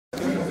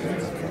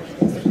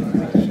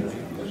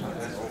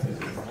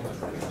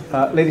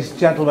Ladies and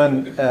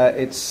gentlemen,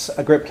 it's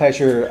a great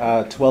pleasure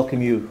to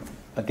welcome you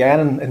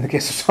again, in the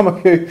case of some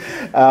of you,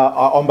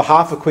 on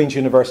behalf of Queen's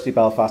University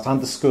Belfast and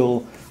the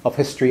School of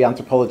History,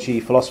 Anthropology,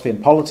 Philosophy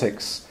and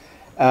Politics,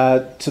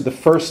 to the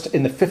first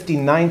in the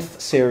 59th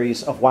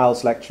series of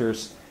Wiles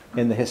Lectures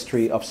in the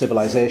History of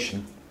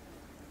Civilization.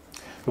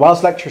 The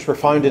Wiles Lectures were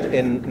founded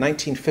in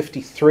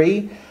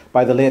 1953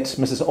 by the late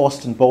Mrs.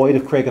 Austin Boyd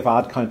of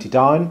Craigavon, County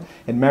Down,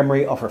 in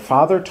memory of her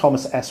father,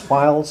 Thomas S.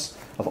 Wiles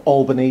of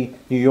Albany,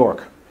 New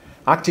York.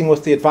 Acting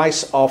with the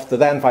advice of the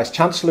then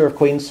Vice-Chancellor of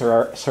Queen's,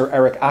 Sir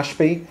Eric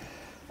Ashby,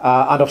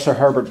 and of Sir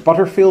Herbert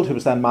Butterfield, who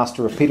was then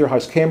Master of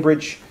Peterhouse,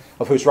 Cambridge,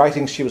 of whose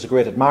writings she was a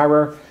great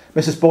admirer,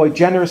 Mrs. Boyd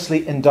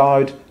generously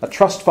endowed a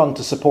trust fund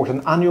to support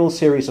an annual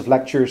series of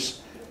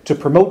lectures to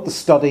promote the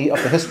study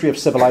of the history of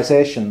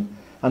civilization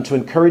and to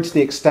encourage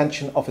the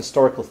extension of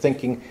historical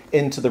thinking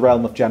into the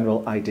realm of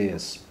general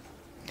ideas.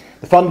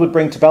 The fund would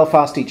bring to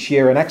Belfast each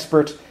year an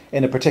expert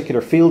in a particular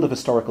field of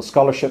historical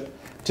scholarship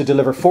to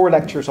deliver 4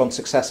 lectures on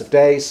successive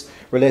days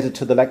related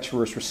to the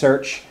lecturer's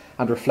research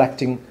and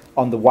reflecting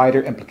on the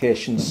wider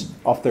implications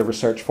of their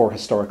research for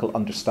historical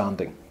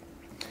understanding.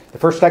 The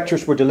first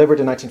lectures were delivered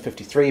in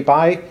 1953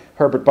 by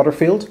Herbert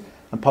Butterfield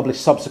and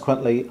published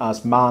subsequently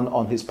as Man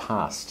on His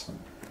Past.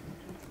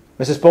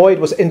 Mrs. Boyd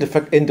was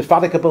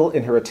indefatigable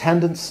in her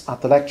attendance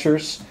at the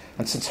lectures,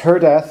 and since her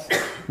death,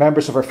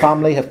 members of her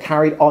family have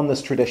carried on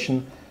this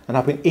tradition and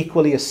have been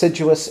equally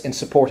assiduous in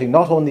supporting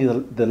not only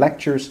the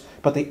lectures,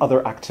 but the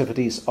other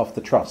activities of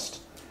the Trust.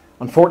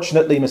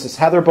 Unfortunately, Mrs.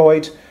 Heather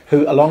Boyd,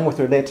 who along with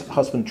her late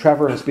husband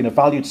Trevor has been a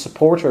valued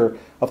supporter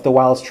of the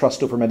Wiles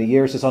Trust over many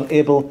years, is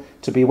unable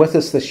to be with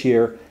us this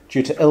year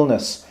due to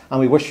illness, and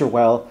we wish her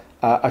well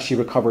as she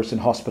recovers in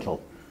hospital.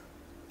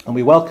 And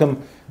we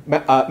welcome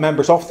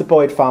members of the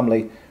Boyd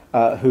family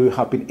who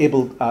have been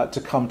able to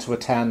come to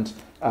attend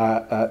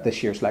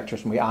this year's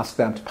lectures, and we ask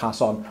them to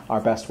pass on our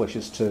best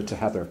wishes to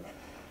Heather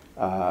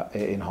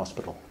in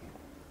hospital.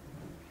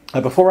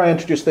 Before I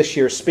introduce this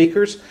year's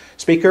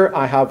speaker,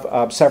 I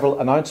have several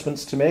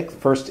announcements to make. The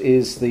first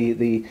is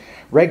the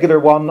regular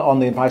one on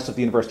the advice of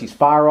the university's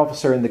fire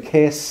officer in the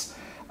case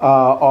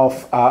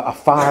of a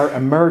fire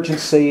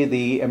emergency.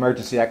 The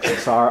emergency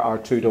exits are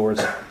 2 doors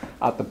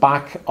at the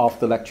back of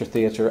the lecture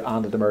theatre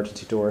and an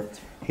emergency door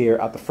here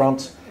at the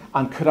front.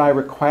 And could I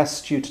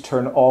request you to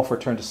turn off or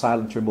turn to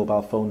silent your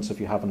mobile phones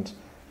if you haven't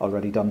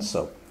already done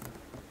so.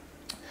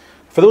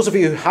 For those of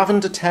you who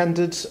haven't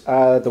attended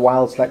the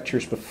Wiles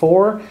lectures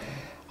before,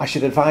 I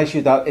should advise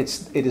you that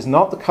it is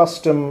not the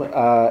custom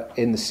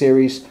in the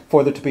series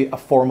for there to be a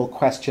formal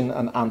question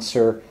and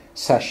answer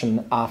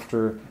session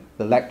after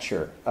the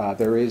lecture.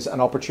 There is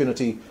an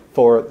opportunity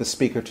for the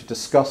speaker to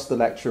discuss the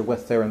lecture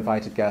with their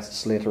invited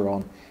guests later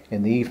on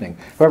in the evening.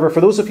 However,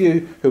 for those of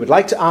you who would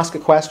like to ask a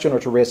question or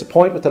to raise a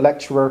point with the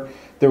lecturer,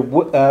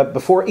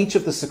 before each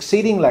of the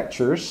succeeding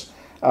lectures,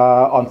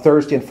 on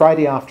Thursday and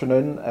Friday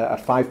afternoon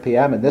at 5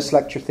 p.m. in this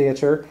lecture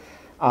theatre,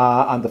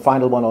 and the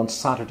final one on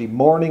Saturday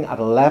morning at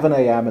 11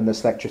 a.m. in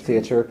this lecture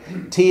theatre.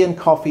 Tea and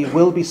coffee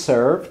will be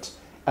served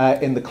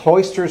in the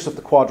cloisters of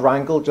the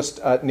quadrangle, just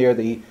near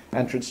the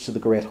entrance to the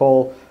Great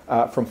Hall,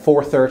 from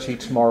 4:30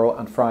 tomorrow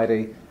and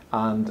Friday,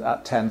 and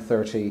at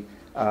 10:30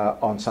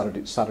 on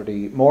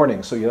Saturday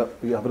morning. So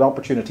you have an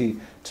opportunity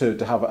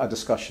to have a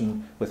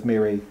discussion with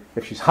Miri,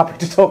 if she's happy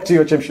to talk to you,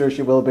 which I'm sure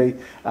she will be,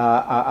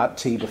 at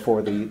tea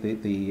before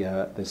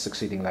the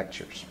succeeding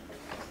lectures.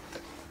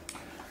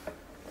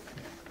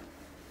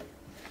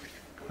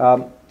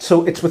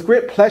 So it's with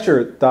great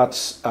pleasure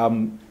that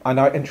I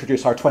now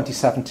introduce our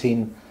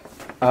 2017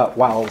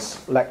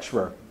 Wiles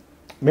lecturer.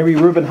 Miri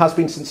Rubin has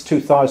been since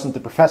 2000 the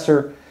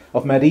Professor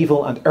of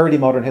Medieval and Early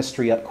Modern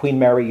History at Queen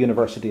Mary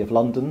University of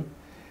London.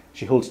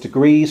 She holds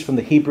degrees from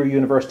the Hebrew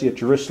University of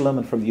Jerusalem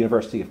and from the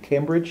University of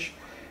Cambridge,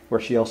 where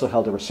she also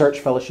held a research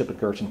fellowship at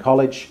Girton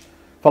College,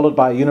 followed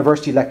by a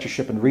university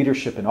lectureship and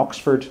readership in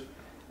Oxford,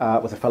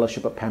 with a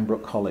fellowship at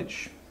Pembroke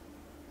College.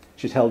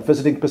 She's held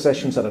visiting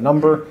positions at a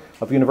number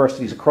of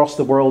universities across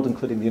the world,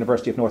 including the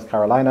University of North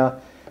Carolina,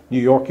 New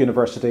York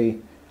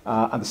University,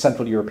 and the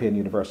Central European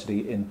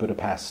University in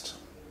Budapest.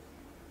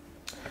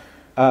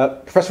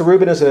 Professor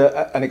Rubin is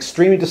an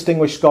extremely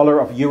distinguished scholar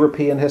of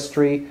European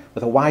history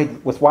with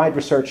wide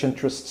research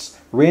interests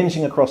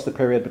ranging across the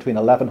period between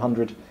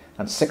 1100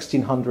 and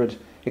 1600,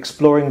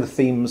 exploring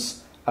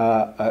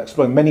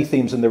many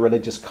themes in the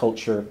religious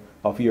culture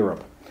of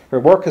Europe. Her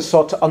work has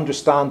sought to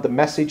understand the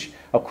message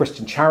of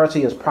Christian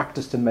charity as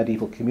practiced in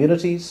medieval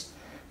communities,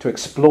 to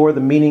explore the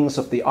meanings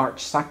of the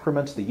Arch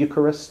Sacrament, the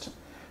Eucharist,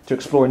 to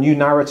explore new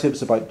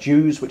narratives about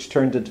Jews which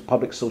turned into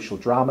public social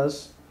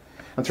dramas.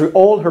 And through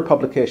all her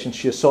publications,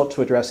 she has sought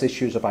to address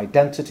issues of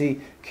identity,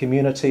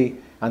 community,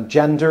 and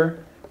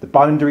gender, the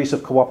boundaries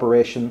of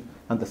cooperation,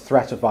 and the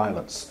threat of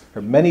violence.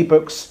 Her many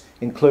books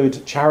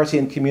include Charity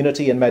and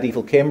Community in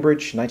Medieval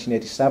Cambridge,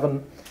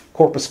 1987,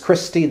 Corpus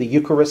Christi, the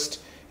Eucharist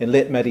in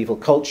Late Medieval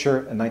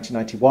Culture, in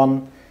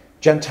 1991,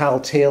 Gentile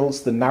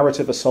Tales, the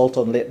Narrative Assault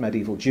on Late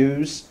Medieval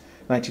Jews,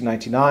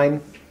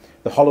 1999,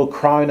 The Hollow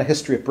Crown, A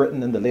History of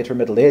Britain in the Later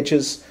Middle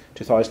Ages,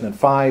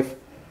 2005,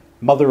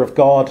 Mother of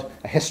God,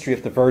 A History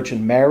of the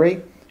Virgin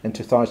Mary in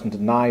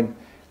 2009,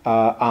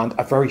 and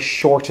a very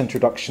short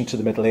introduction to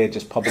the Middle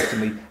Ages published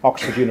in the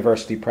Oxford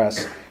University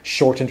Press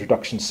Short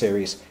Introduction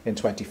Series in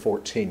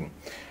 2014.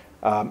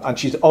 And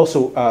she's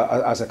also,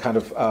 as a kind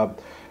of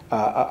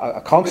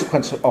a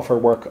consequence of her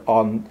work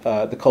on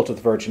the cult of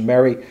the Virgin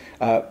Mary,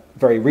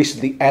 very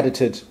recently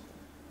edited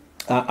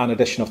an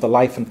edition of the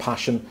Life and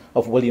Passion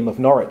of William of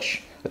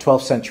Norwich, a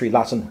 12th century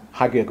Latin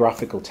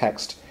hagiographical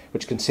text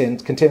which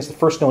contains the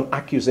first known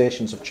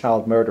accusations of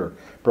child murder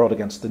brought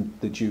against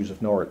the Jews of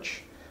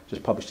Norwich, which was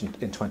published in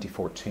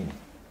 2014.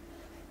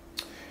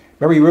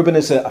 Miri Rubin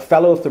is a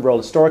Fellow of the Royal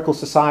Historical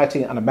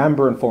Society and a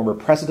member and former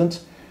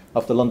President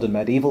of the London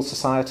Medieval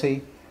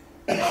Society,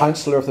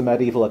 Councillor of the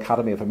Medieval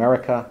Academy of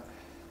America,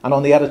 and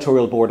on the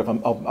editorial board of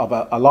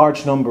a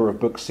large number of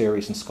book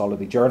series and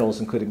scholarly journals,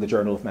 including the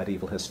Journal of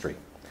Medieval History.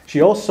 She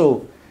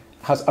also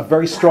has a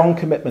very strong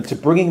commitment to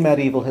bringing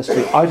medieval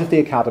history out of the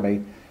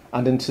Academy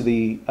and into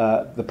the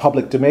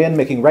public domain,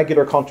 making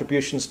regular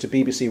contributions to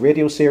BBC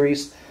radio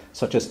series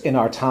such as In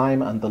Our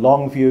Time and The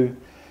Long View,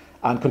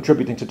 and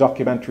contributing to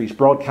documentaries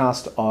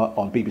broadcast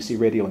on BBC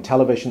radio and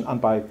television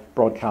and by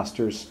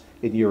broadcasters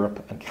in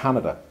Europe and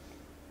Canada.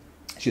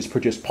 She's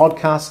produced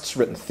podcasts,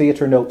 written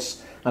theatre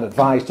notes, and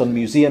advised on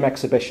museum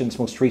exhibitions,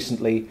 most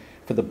recently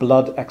for the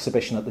Blood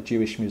exhibition at the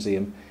Jewish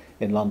Museum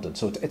in London.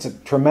 So it's a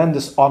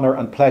tremendous honour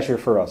and pleasure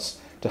for us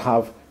to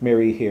have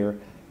Miri here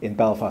in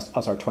Belfast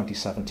as our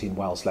 2017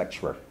 Wiles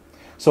Lecturer.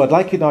 So I'd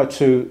like you now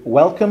to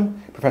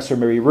welcome Professor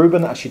Miri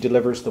Rubin as she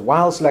delivers the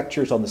Wiles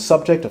Lectures on the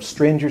subject of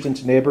strangers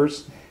into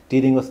neighbours,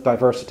 dealing with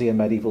diversity in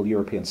medieval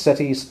European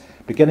cities,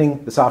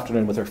 beginning this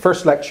afternoon with her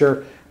first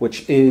lecture,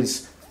 which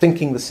is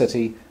Thinking the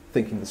City,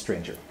 Thinking the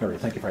Stranger. Miri,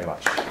 thank you very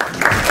much.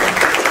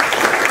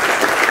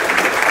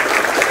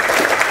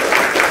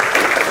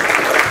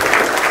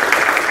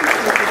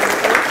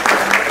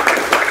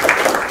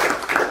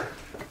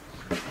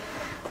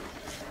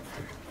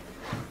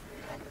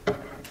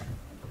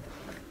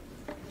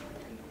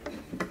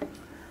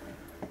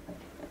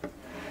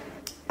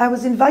 I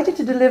was invited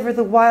to deliver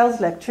the Wiles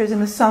Lectures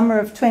in the summer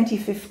of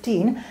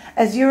 2015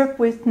 as Europe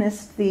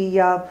witnessed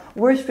the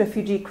worst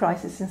refugee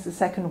crisis since the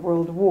Second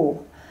World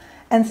War.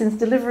 And since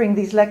delivering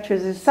these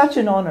lectures is such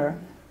an honour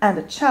and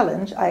a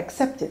challenge, I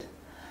accepted.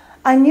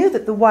 I knew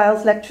that the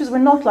Wiles Lectures were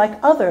not like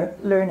other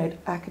learned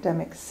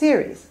academic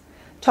series.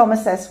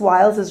 Thomas S.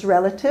 Wiles's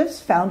relatives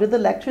founded the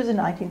lectures in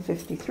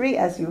 1953,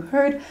 as you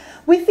heard,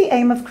 with the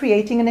aim of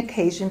creating an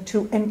occasion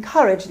to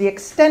encourage the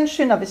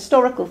extension of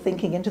historical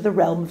thinking into the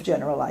realm of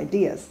general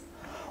ideas.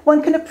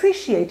 One can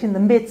appreciate in the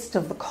midst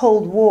of the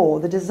Cold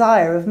War the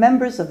desire of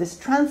members of this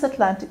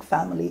transatlantic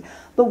family,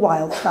 the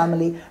Wiles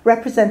family,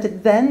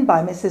 represented then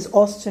by Mrs.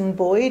 Austin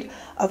Boyd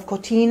of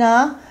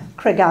Cortina,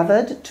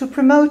 Craigavard, to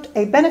promote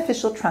a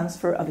beneficial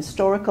transfer of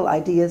historical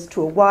ideas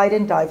to a wide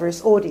and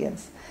diverse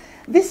audience.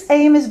 This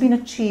aim has been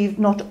achieved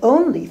not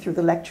only through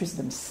the lectures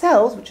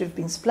themselves, which have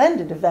been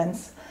splendid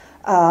events,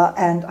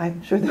 and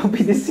I'm sure they'll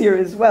be this year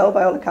as well,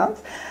 by all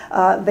accounts.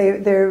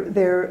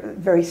 They're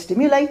very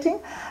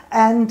stimulating,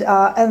 and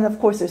of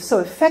course they so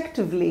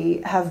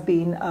effectively have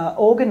been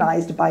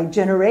organized by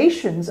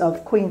generations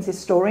of Queen's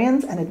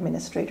historians and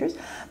administrators.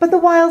 But the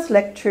Wiles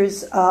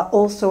Lectures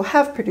also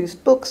have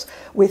produced books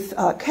with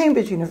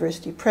Cambridge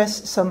University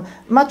Press, some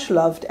much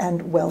loved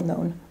and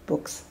well-known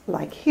books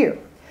like here.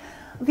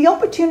 The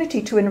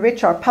opportunity to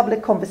enrich our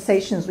public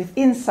conversations with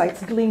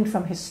insights gleaned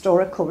from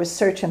historical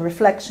research and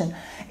reflection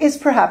is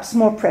perhaps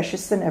more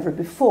precious than ever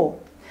before.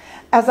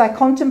 As I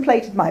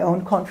contemplated my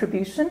own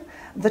contribution,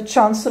 the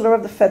Chancellor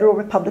of the Federal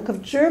Republic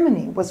of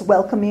Germany was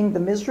welcoming the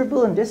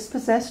miserable and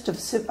dispossessed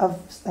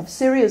of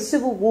Syria's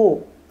civil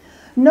war.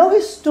 No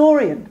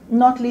historian,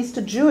 not least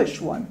a Jewish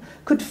one,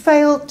 could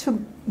fail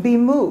to be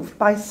moved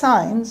by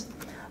signs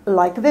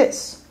like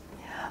this.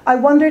 I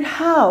wondered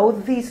how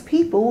these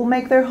people will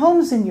make their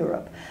homes in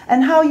Europe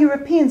and how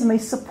Europeans may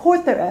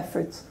support their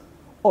efforts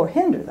or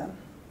hinder them.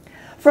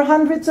 For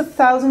hundreds of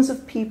thousands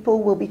of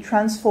people will be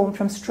transformed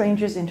from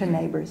strangers into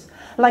neighbors.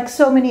 Like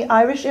so many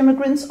Irish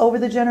immigrants over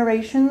the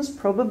generations,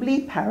 probably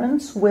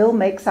parents will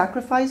make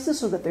sacrifices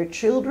so that their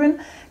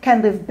children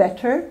can live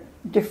better,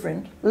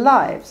 different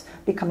lives,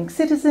 becoming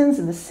citizens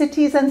in the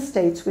cities and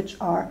states which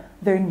are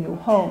their new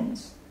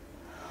homes.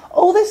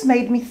 All this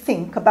made me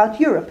think about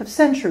Europe of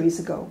centuries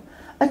ago,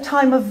 a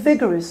time of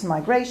vigorous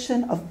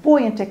migration, of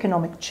buoyant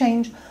economic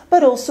change,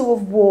 but also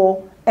of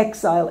war,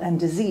 exile, and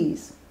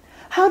disease.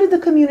 How did the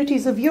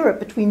communities of Europe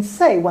between,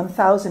 say,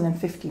 1000 and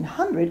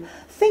 1500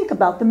 think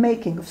about the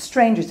making of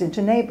strangers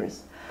into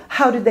neighbors?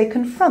 How did they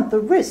confront the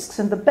risks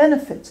and the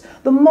benefits,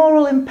 the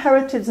moral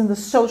imperatives and the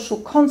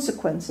social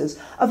consequences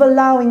of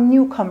allowing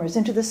newcomers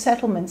into the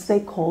settlements they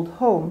called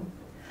home?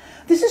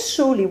 This is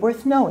surely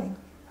worth knowing.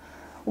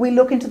 We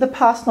look into the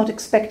past not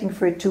expecting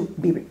for it to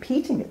be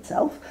repeating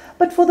itself,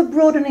 but for the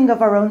broadening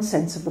of our own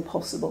sense of the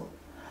possible.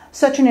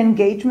 Such an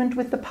engagement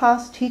with the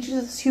past teaches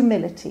us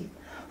humility,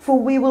 for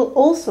we will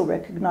also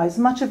recognize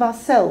much of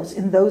ourselves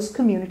in those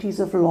communities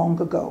of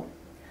long ago.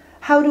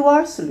 How do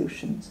our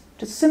solutions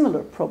to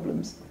similar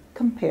problems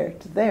compare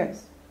to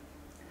theirs?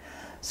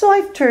 So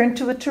I've turned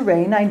to a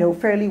terrain I know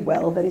fairly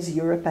well, that is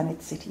Europe and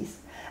its cities,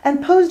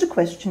 and posed a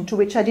question to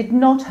which I did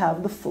not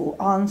have the full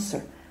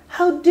answer.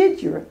 How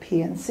did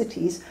European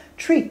cities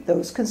treat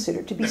those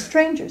considered to be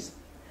strangers?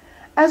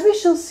 As we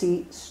shall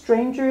see,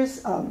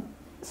 strangers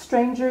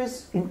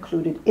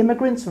included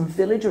immigrants from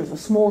villages or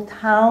small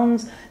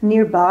towns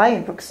nearby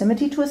in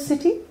proximity to a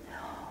city,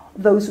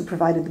 those who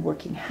provided the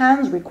working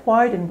hands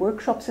required in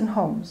workshops and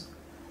homes.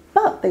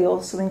 But they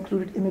also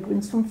included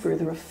immigrants from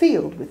further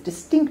afield with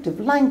distinctive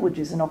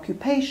languages and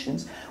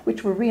occupations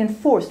which were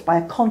reinforced by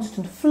a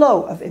constant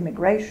flow of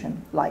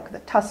immigration, like the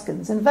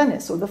Tuscans in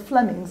Venice or the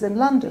Flemings in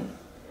London.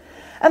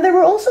 And there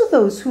were also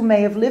those who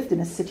may have lived in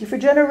a city for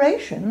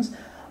generations,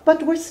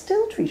 but were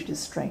still treated as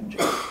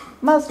strangers.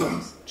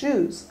 Muslims,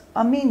 Jews,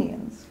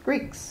 Armenians,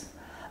 Greeks.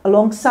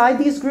 Alongside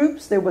these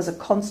groups, there was a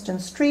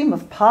constant stream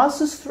of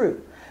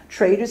passers-through,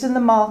 traders in the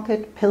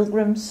market,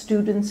 pilgrims,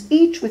 students,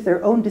 each with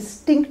their own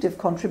distinctive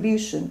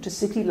contribution to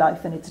city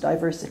life and its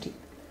diversity.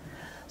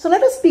 So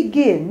let us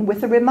begin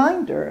with a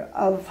reminder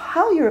of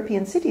how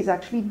European cities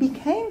actually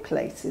became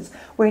places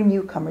where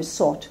newcomers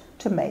sought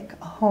to make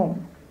a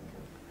home.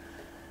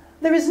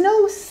 There is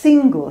no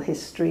single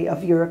history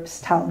of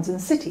Europe's towns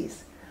and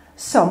cities.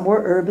 Some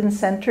were urban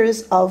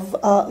centers of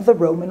the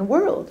Roman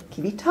world,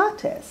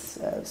 civitates,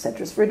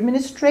 centers for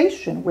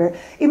administration, where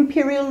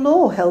imperial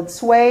law held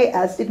sway,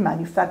 as did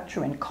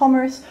manufacture and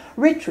commerce,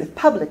 rich with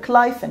public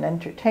life and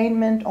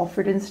entertainment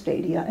offered in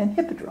stadia and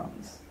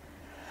hippodromes.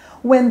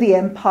 When the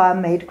empire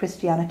made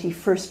Christianity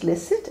first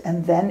licit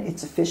and then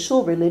its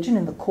official religion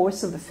in the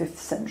course of the 5th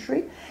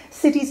century,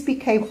 cities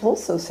became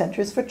also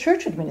centers for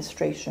church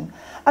administration,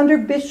 under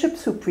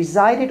bishops who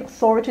presided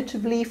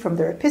authoritatively from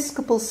their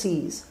episcopal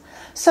sees.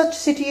 Such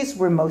cities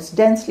were most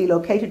densely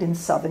located in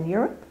southern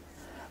Europe,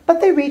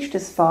 but they reached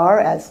as far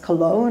as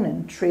Cologne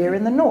and Trier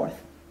in the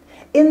north.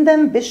 In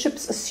them,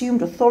 bishops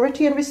assumed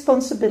authority and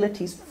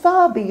responsibilities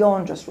far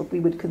beyond just what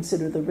we would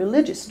consider the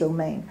religious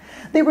domain.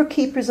 They were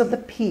keepers of the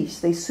peace.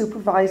 They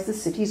supervised the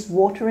city's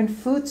water and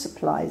food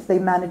supplies. They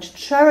managed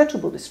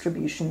charitable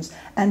distributions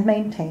and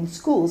maintained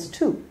schools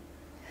too.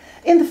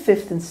 In the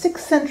 5th and 6th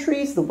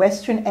centuries, the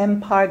Western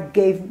Empire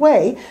gave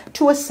way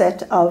to a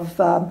set of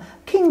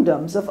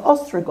kingdoms of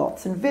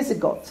Ostrogoths and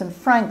Visigoths and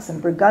Franks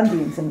and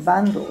Burgundians and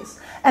Vandals.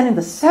 And in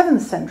the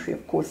 7th century,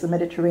 of course, the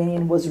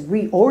Mediterranean was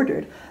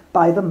reordered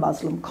by the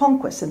Muslim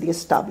conquest and the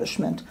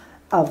establishment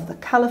of the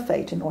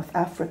Caliphate in North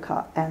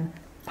Africa and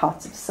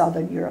parts of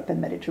southern Europe and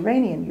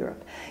Mediterranean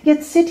Europe.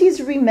 Yet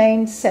cities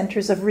remained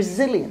centers of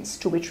resilience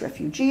to which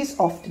refugees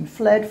often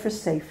fled for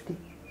safety.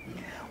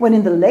 When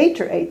in the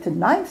later 8th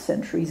and 9th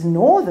centuries,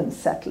 northern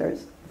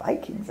settlers,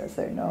 Vikings as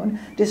they're known,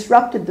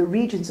 disrupted the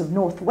regions of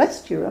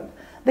northwest Europe,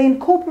 they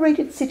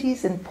incorporated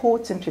cities and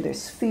ports into their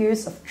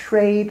spheres of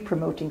trade,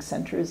 promoting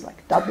centers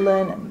like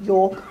Dublin and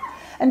York.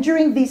 And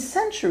during these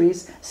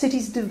centuries,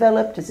 cities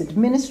developed as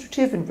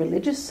administrative and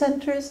religious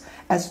centers,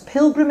 as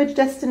pilgrimage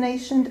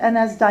destinations, and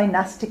as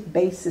dynastic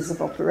bases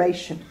of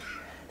operation.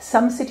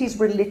 Some cities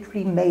were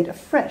literally made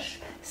afresh,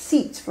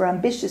 seats for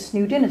ambitious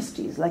new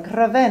dynasties like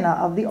Ravenna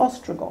of the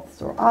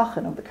Ostrogoths or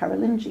Aachen of the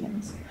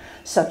Carolingians.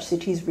 Such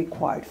cities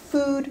required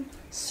food,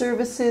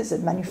 services,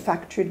 and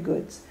manufactured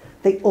goods.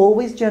 They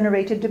always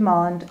generated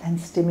demand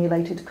and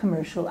stimulated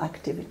commercial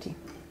activity.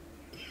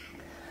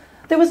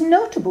 There was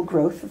notable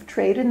growth of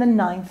trade in the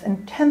 9th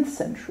and 10th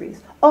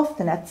centuries,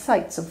 often at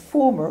sites of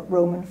former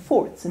Roman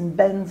forts and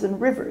bends and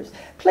rivers,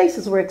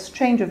 places where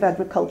exchange of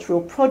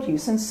agricultural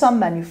produce and some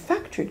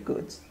manufactured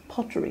goods,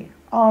 pottery,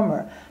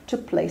 armor,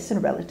 took place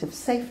in relative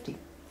safety.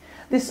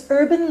 This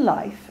urban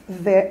life,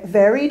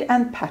 varied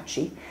and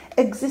patchy,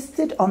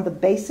 existed on the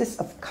basis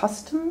of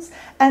customs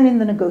and in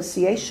the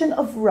negotiation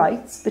of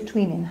rights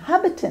between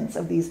inhabitants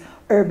of these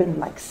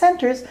urban-like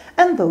centers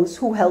and those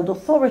who held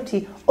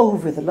authority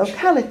over the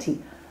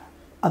locality.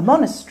 A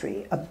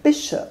monastery, a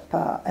bishop,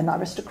 an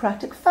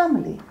aristocratic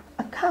family,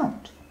 a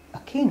count, a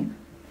king.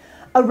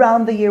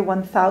 Around the year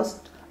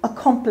 1000, a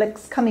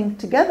complex coming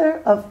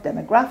together of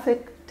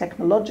demographic,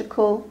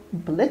 technological,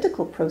 and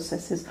political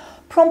processes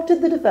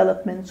prompted the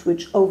developments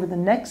which over the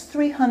next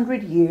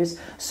 300 years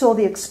saw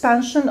the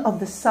expansion of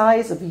the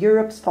size of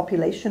Europe's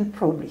population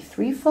probably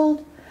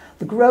threefold,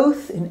 the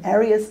growth in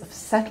areas of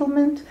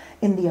settlement,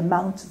 in the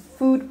amounts of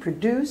food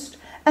produced,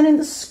 and in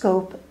the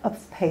scope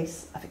of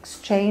pace of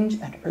exchange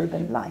and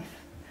urban life.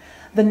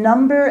 The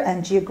number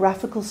and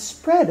geographical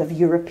spread of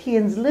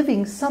Europeans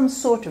living some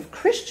sort of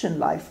Christian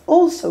life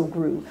also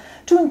grew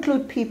to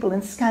include people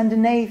in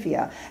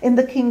Scandinavia, in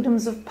the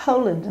kingdoms of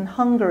Poland and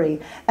Hungary,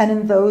 and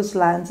in those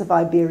lands of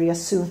Iberia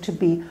soon to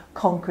be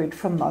conquered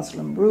from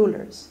Muslim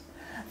rulers.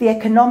 The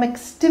economic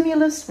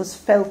stimulus was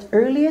felt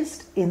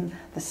earliest in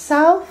the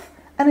south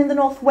and in the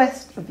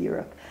northwest of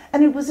Europe,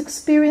 and it was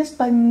experienced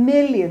by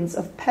millions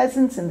of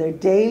peasants in their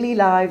daily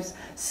lives,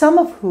 some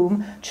of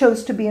whom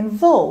chose to be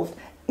involved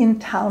in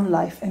town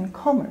life and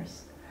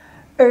commerce.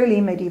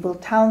 Early medieval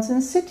towns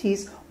and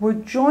cities were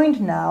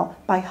joined now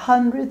by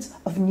hundreds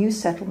of new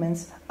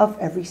settlements of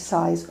every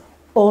size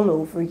all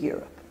over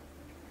Europe.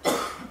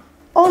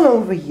 All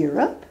over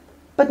Europe,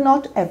 but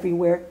not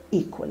everywhere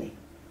equally.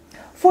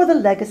 for the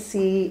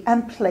legacy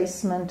and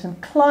placement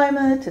and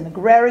climate and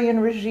agrarian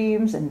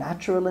regimes and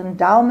natural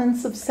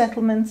endowments of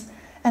settlements,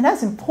 and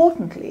as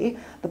importantly,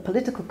 the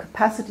political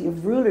capacity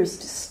of rulers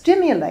to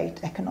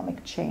stimulate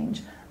economic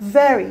change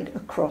varied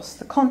across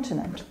the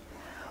continent.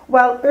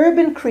 While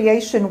urban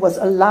creation was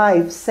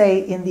alive, say,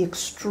 in the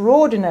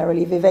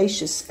extraordinarily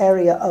vivacious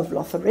area of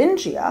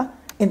Lotharingia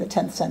in the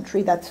 10th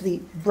century, that's the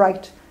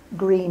bright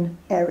green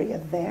area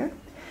there,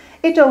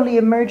 it only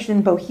emerged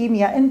in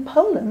Bohemia and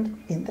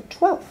Poland in the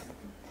 12th.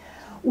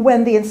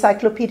 When the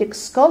encyclopedic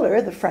scholar,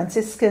 the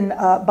Franciscan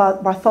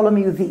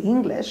Bartholomew the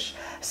English,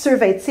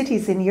 surveyed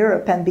cities in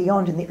Europe and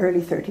beyond in the early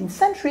 13th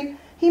century,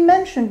 he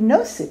mentioned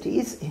no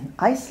cities in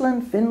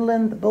Iceland,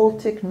 Finland, the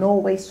Baltic,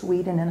 Norway,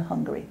 Sweden, and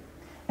Hungary.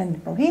 And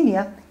in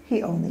Bohemia,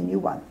 he only knew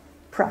one,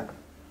 Prague.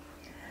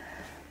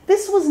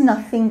 This was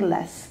nothing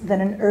less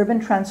than an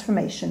urban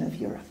transformation of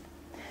Europe.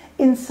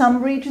 In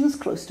some regions,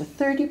 close to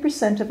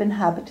 30% of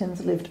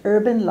inhabitants lived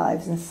urban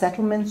lives in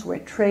settlements where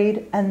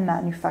trade and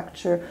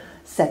manufacture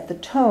set the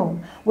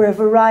tone, where a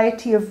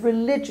variety of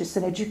religious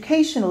and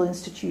educational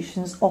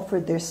institutions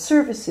offered their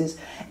services,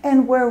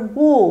 and where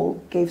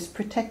walls gave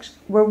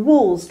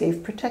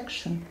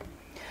protection.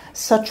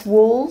 Such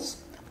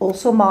walls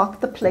also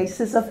marked the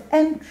places of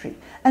entry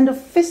and of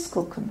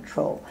fiscal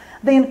control.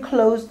 They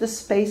enclosed the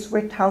space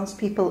where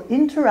townspeople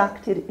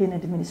interacted in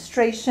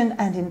administration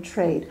and in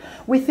trade,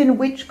 within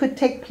which could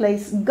take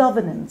place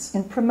governance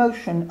and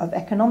promotion of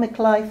economic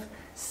life,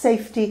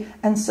 safety,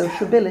 and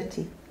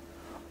sociability.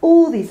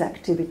 All these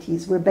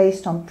activities were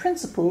based on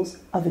principles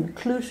of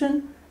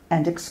inclusion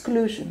and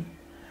exclusion.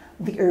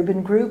 The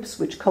urban groups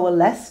which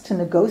coalesced to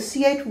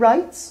negotiate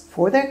rights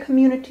for their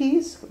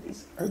communities, for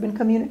these urban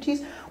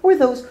communities, were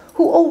those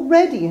who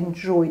already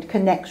enjoyed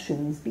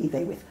connections, be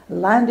they with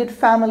landed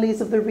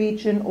families of the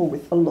region or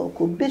with a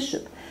local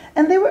bishop.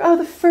 And they are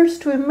the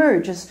first to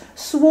emerge as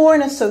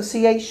sworn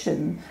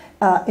association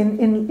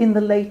in the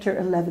later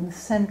 11th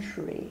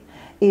century.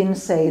 In,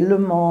 say, Le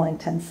Mans in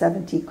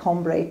 1070,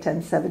 Cambrai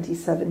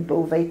 1077,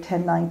 Beauvais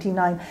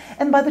 1099.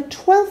 And by the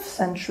 12th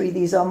century,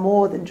 these are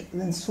more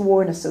than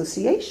sworn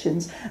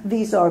associations.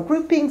 These are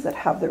groupings that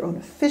have their own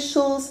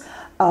officials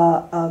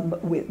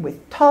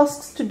with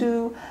tasks to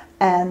do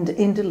and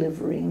in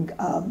delivering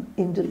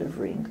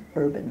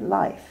urban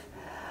life.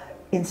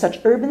 In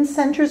such urban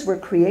centers were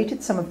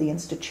created some of the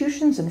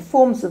institutions and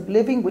forms of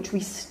living which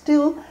we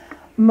still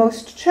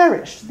most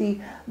cherished, the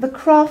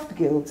craft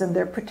guilds and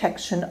their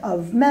protection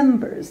of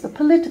members, the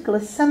political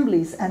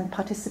assemblies and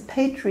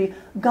participatory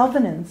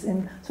governance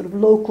in sort of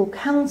local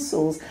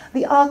councils,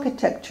 the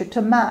architecture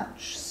to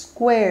match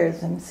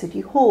squares and city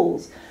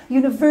halls,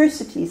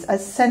 universities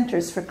as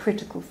centers for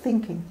critical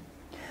thinking.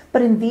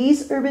 But in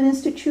these urban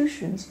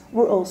institutions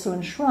were also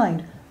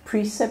enshrined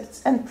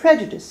precepts and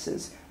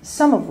prejudices,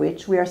 some of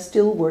which we are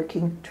still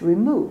working to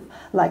remove,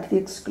 like the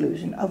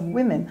exclusion of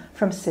women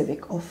from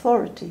civic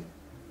authority.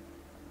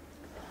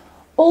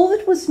 All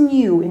that was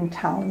new in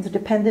towns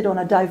depended on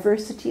a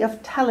diversity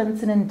of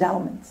talents and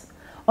endowments,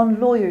 on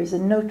lawyers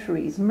and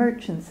notaries,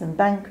 merchants and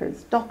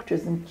bankers,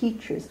 doctors and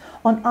teachers,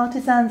 on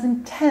artisans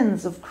in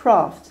tens of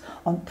crafts,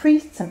 on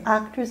priests and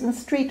actors and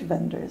street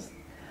vendors.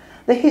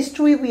 The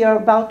history we are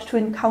about to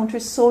encounter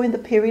saw in the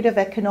period of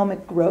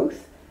economic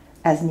growth,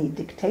 as need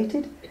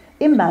dictated,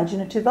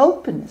 imaginative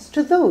openness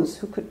to those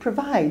who could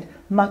provide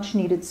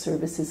much-needed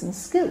services and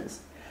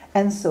skills.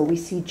 And so we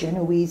see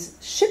Genoese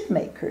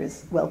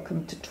shipmakers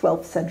welcomed to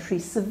 12th century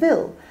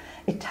Seville,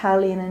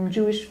 Italian and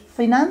Jewish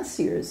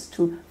financiers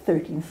to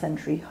 13th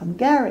century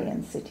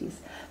Hungarian cities,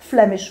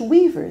 Flemish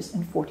weavers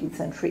in 14th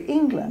century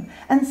England,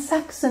 and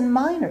Saxon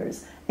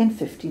miners in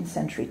 15th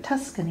century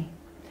Tuscany.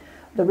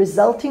 The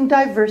resulting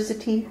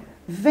diversity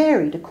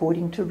varied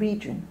according to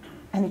region,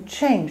 and it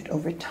changed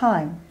over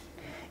time.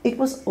 It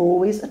was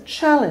always a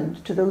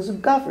challenge to those who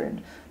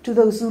governed, to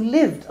those who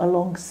lived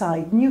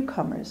alongside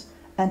newcomers,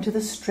 and to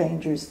the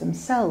strangers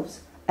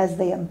themselves as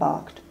they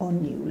embarked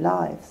on new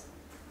lives.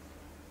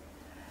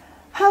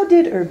 How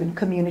did urban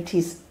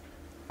communities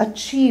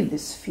achieve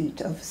this feat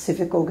of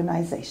civic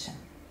organization?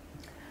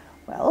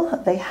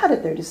 Well, they had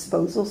at their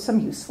disposal some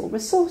useful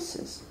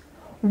resources.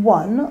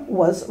 One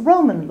was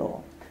Roman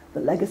law,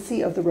 the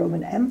legacy of the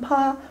Roman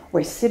Empire,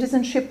 where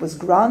citizenship was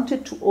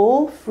granted to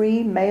all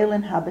free male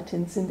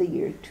inhabitants in the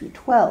year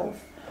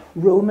 212.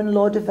 Roman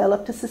law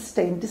developed a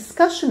sustained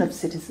discussion of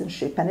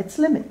citizenship and its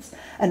limits,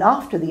 and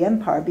after the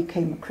empire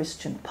became a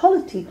Christian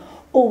polity,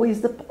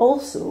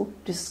 also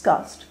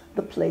discussed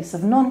the place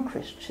of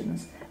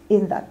non-Christians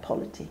in that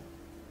polity.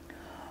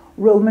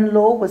 Roman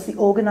law was the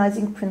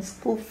organizing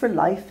principle for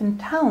life in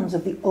towns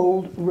of the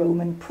old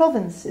Roman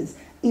provinces,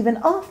 even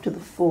after the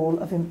fall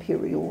of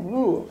imperial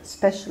rule,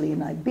 especially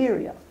in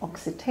Iberia,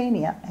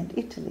 Occitania, and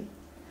Italy.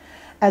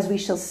 As we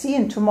shall see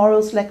in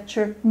tomorrow's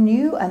lecture,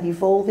 new and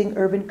evolving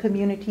urban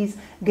communities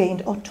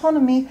gained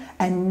autonomy,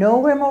 and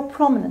nowhere more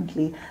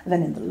prominently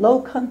than in the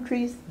Low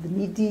Countries, the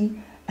Midi,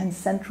 and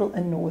central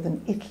and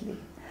northern Italy.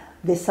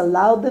 This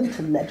allowed them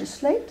to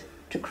legislate,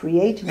 to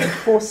create and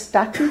enforce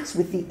statutes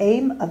with the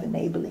aim of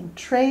enabling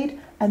trade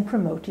and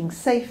promoting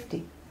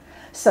safety.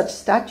 Such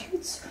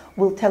statutes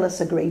will tell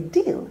us a great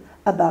deal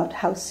about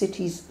how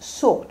cities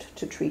sought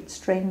to treat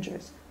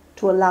strangers,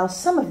 to allow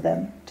some of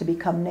them to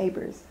become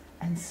neighbors,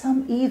 and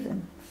some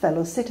even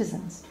fellow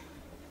citizens.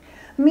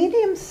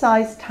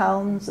 Medium-sized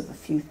towns of a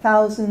few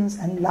thousands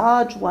and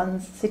large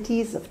ones,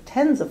 cities of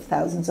tens of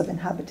thousands of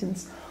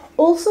inhabitants,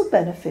 also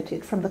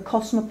benefited from the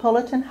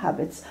cosmopolitan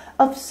habits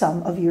of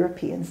some of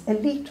Europeans'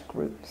 elite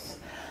groups.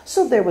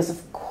 So there was,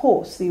 of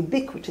course, the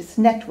ubiquitous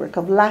network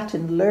of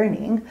Latin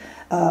learning,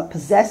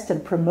 possessed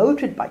and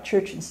promoted by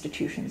church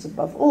institutions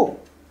above all.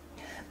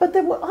 But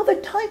there were other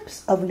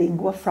types of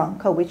lingua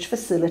franca which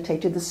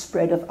facilitated the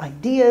spread of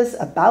ideas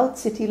about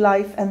city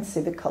life and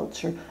civic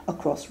culture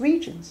across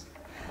regions.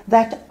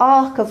 That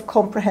arc of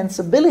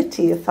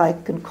comprehensibility, if I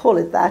can call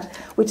it that,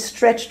 which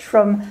stretched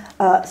from,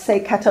 say,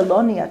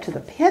 Catalonia to the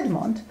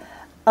Piedmont,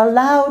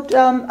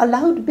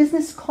 allowed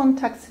business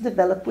contacts to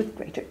develop with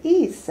greater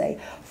ease, say,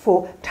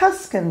 for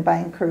Tuscan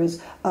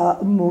bankers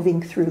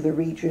moving through the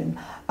region.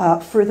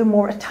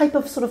 Furthermore, a type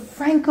of sort of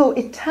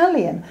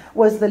Franco-Italian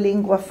was the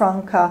lingua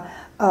franca,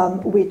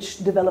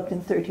 which developed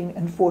in 13th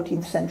and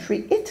 14th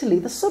century Italy,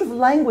 the sort of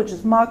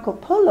languages Marco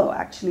Polo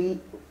actually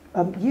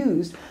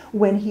used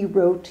when he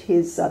wrote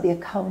the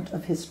account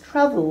of his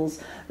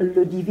travels,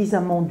 Le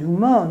Divisement du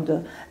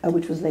Monde,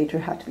 which was later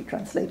had to be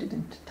translated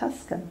into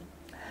Tuscan.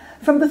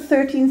 From the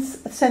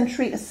 13th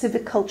century, a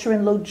civic culture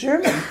in Low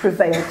German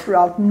prevailed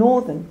throughout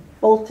northern,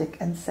 Baltic,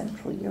 and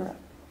Central Europe.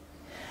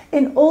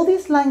 In all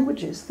these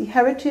languages, the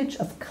heritage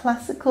of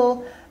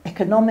classical,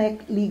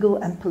 economic, legal,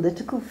 and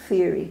political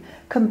theory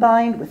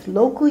combined with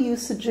local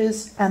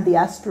usages and the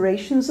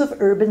aspirations of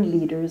urban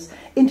leaders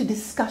into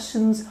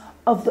discussions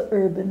of the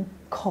urban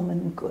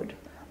common good,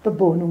 the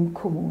bonum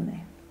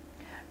commune.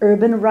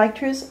 Urban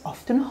writers,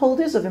 often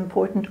holders of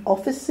important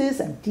offices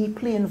and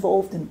deeply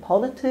involved in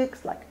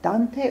politics, like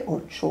Dante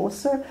or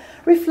Chaucer,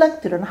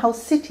 reflected on how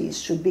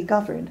cities should be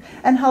governed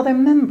and how their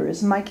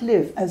members might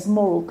live as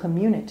moral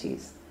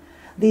communities.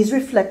 These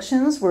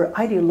reflections were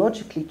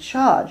ideologically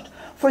charged,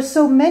 for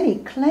so many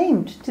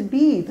claimed to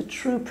be the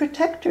true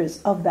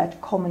protectors of that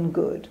common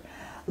good.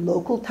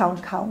 Local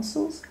town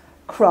councils,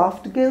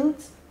 craft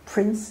guilds,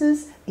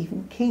 princes,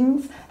 even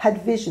kings,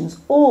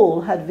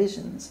 all had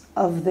visions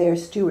of their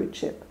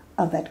stewardship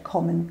of that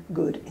common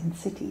good in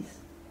cities.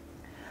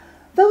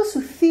 Those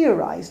who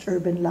theorized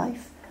urban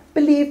life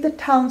believed that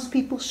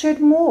townspeople shared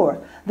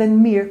more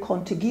than mere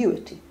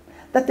contiguity,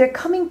 that their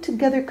coming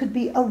together could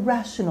be a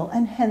rational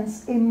and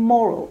hence a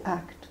moral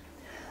act.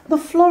 The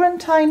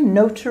Florentine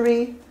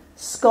notary,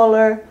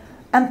 scholar,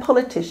 and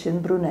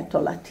politician Brunetto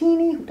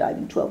Latini, who died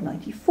in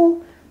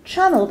 1294,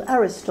 channeled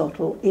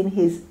Aristotle in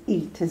his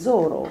Il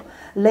Tesoro,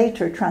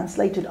 later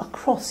translated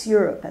across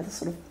Europe as a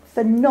sort of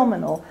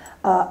phenomenal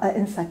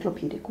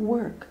encyclopedic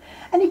work.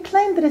 And he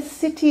claimed that a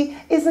city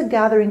is a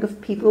gathering of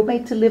people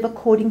made to live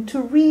according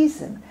to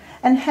reason,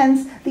 and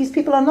hence these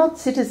people are not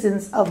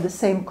citizens of the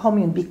same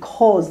commune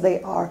because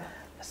they are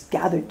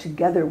gathered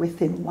together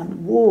within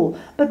one wall,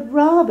 but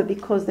rather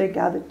because they're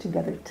gathered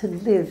together to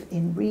live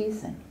in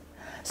reason.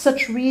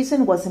 Such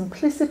reason was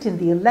implicit in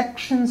the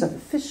elections of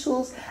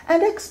officials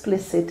and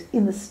explicit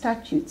in the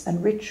statutes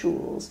and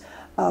rituals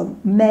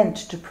meant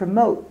to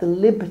promote the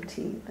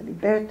liberty, the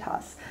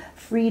libertas,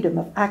 freedom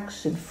of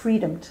action,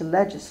 freedom to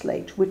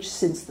legislate, which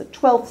since the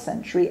 12th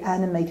century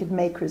animated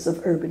makers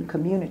of urban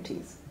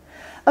communities.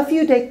 A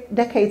few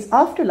decades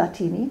after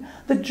Latini,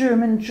 the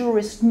German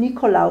jurist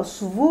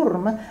Nikolaus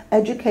Wurm,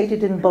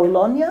 educated in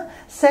Bologna,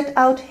 set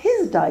out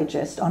his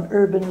digest on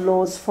urban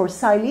laws for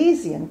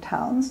Silesian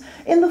towns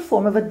in the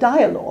form of a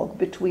dialogue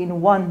between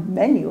one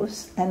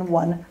Mennius and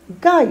one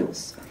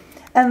Gaius.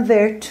 And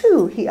there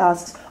too he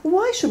asks,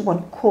 why should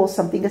one call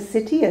something a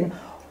city, and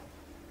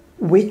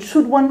which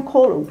should one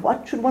call, or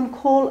what should one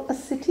call a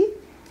city?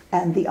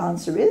 And the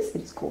answer is,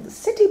 it is called a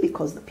city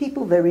because the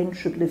people therein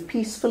should live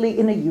peacefully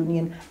in a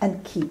union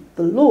and keep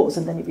the laws.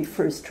 And then he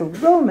refers to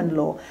Roman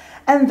law.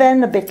 And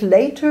then a bit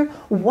later,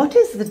 what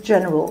is the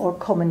general or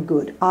common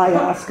good? I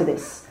ask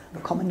this.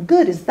 The common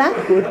good is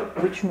that good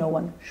which no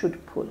one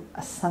should pull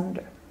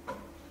asunder.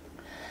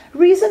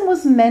 Reason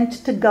was meant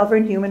to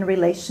govern human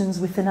relations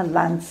within a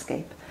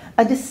landscape,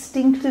 a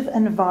distinctive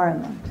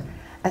environment.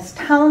 As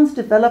towns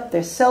developed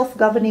their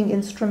self-governing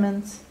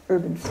instruments,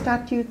 urban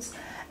statutes,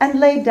 and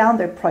laid down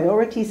their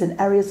priorities and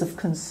areas of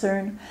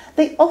concern,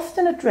 they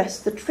often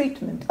addressed the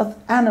treatment of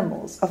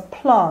animals, of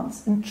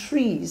plants and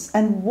trees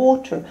and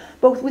water,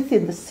 both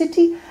within the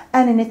city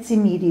and in its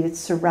immediate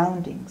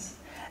surroundings.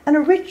 And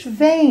a rich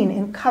vein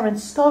in current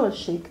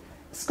scholarship,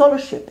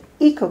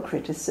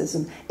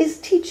 eco-criticism, is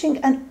teaching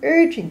and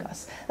urging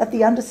us that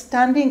the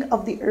understanding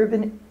of the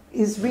urban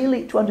is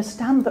really, to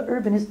understand the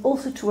urban is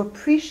also to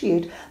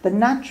appreciate the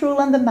natural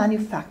and the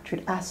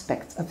manufactured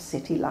aspects of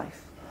city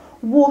life.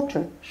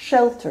 Water,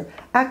 shelter,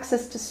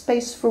 access to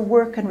space for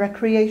work and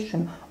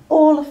recreation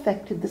all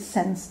affected the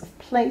sense of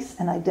place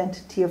and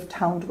identity of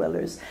town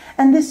dwellers,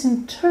 and this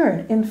in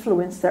turn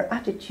influenced their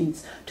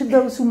attitudes to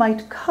those who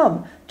might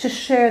come to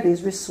share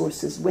these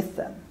resources with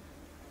them.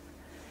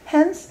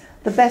 Hence,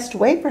 the best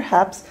way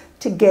perhaps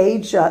to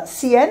gauge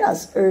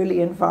Siena's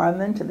early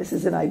environment, and this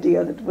is an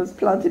idea that was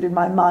planted in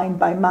my mind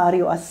by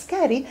Mario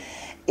Ascheri,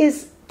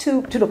 is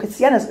to look at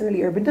Siena's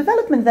early urban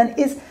development then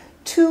is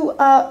to,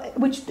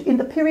 which in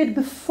the period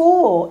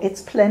before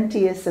its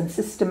plenteous and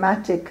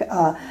systematic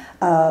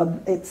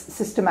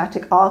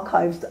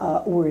archives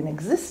were in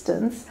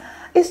existence,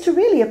 is to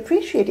really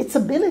appreciate its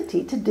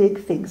ability to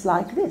dig things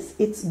like this.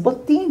 Its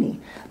bottini,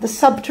 the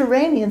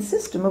subterranean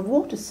system of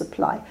water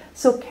supply,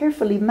 so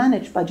carefully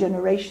managed by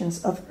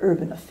generations of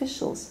urban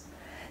officials.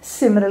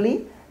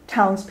 Similarly,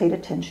 towns paid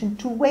attention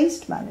to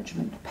waste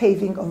management,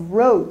 paving of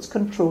roads,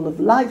 control of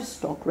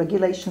livestock,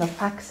 regulation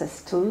of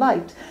access to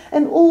light,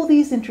 and all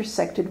these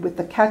intersected with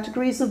the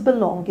categories of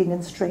belonging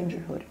and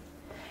strangerhood.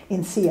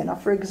 In Siena,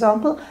 for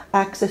example,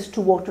 access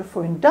to water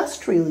for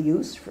industrial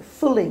use, for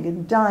fulling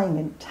and dyeing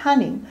and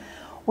tanning,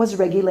 was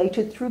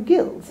regulated through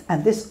guilds,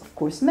 and this, of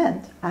course,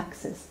 meant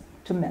access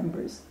to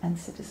members and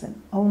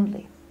citizen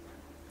only.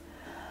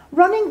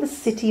 Running the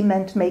city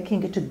meant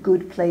making it a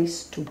good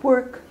place to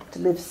work, to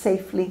live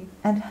safely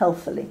and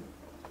healthily.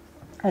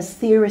 As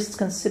theorists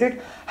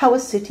considered how a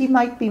city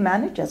might be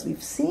managed, as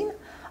we've seen,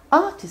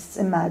 artists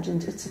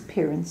imagined its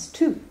appearance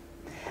too.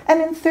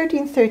 And in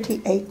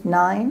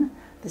 1338-9,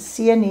 the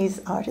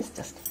Sienese artist,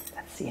 the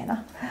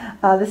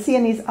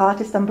Sienese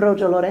artist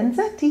Ambrogio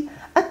Lorenzetti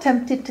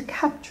attempted to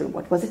capture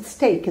what was at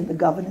stake in the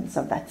governance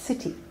of that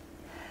city.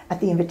 At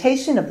the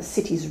invitation of the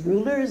city's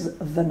rulers,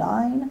 the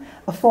Nine,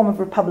 a form of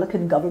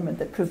republican government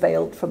that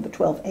prevailed from the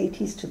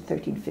 1280s to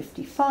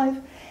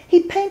 1355,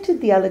 he painted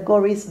the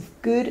allegories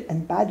of good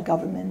and bad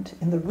government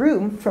in the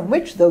room from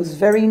which those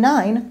very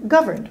nine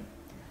governed.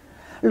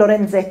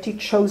 Lorenzetti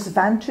chose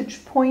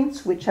vantage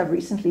points which have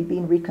recently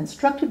been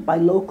reconstructed by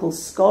local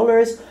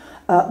scholars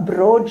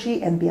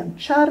Brogi and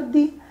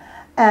Bianciardi,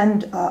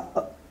 and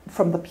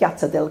from the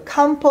Piazza del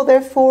Campo,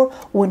 therefore,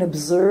 one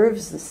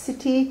observes the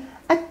city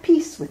at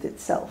peace with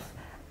itself,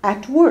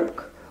 at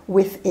work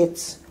with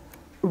its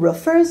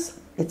roofers,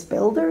 its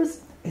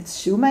builders, its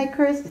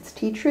shoemakers, its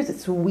teachers,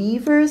 its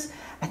weavers,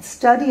 at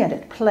study and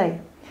at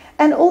play.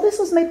 And all this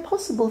was made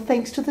possible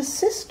thanks to the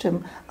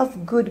system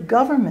of good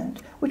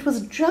government, which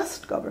was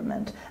just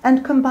government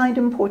and combined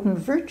important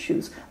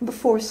virtues, the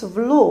force of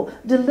law,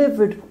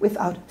 delivered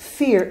without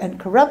fear and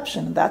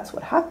corruption. That's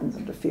what happens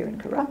under fear and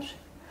corruption.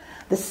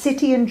 The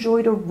city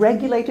enjoyed a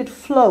regulated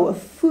flow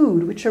of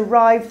food which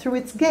arrived through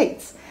its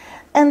gates.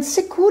 And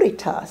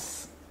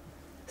securitas,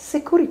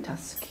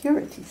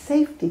 security,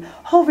 safety,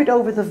 hovered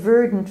over the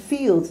verdant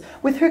fields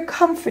with her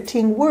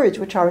comforting words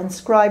which are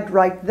inscribed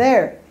right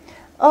there.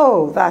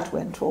 Oh, that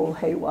went all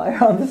haywire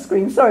on the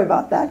screen, sorry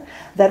about that.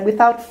 That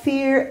without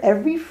fear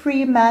every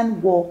free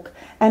man walk,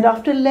 and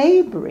after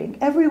laboring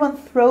everyone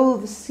throw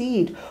the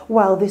seed,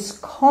 while this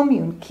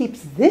commune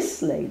keeps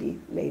this lady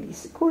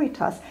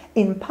Securitas,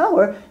 in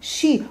power,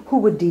 she who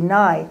would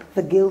deny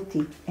the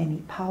guilty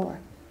any power.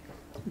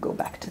 Go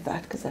back to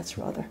that because that's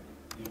rather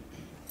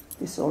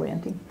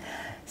disorienting.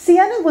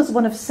 Siena was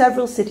one of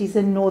several cities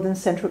in northern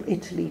central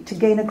Italy to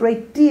gain a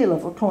great deal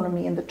of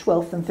autonomy in the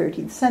 12th and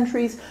 13th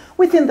centuries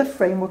within the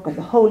framework of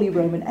the Holy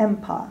Roman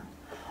Empire.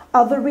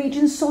 Other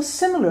regions saw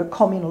similar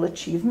communal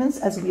achievements,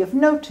 as we have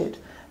noted,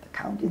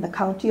 in the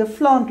county of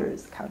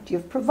Flanders, the county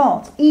of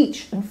Provence,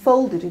 each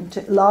enfolded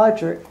into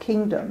larger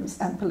kingdoms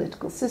and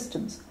political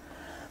systems.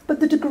 But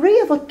the degree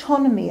of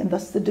autonomy and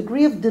thus the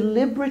degree of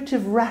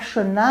deliberative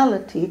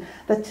rationality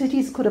that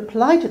cities could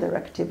apply to their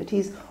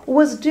activities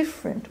was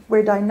different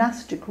where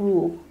dynastic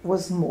rule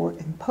was more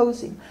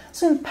imposing.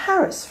 So in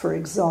Paris, for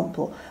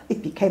example,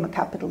 it became a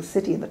capital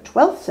city in the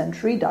 12th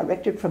century,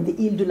 directed from the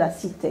Ile de la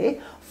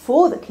Cité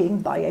for the king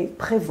by a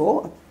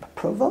prévôt, a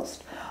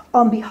provost,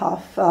 on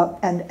behalf,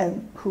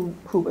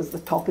 who was the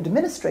top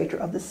administrator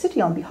of the city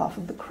on behalf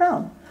of the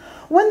crown.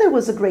 When there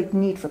was a great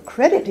need for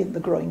credit in the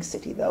growing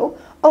city, though,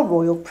 a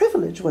royal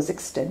privilege was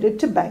extended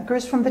to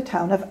bankers from the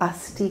town of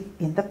Asti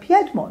in the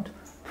Piedmont.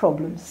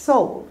 Problem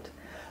solved.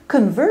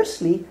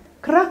 Conversely,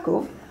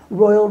 Kraków,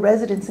 royal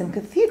residence and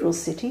cathedral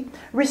city,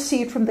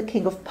 received from the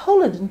King of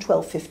Poland in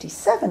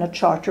 1257 a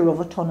charter of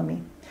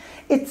autonomy.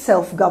 Its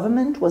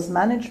self-government was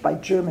managed by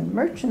German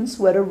merchants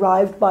who had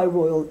arrived by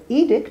royal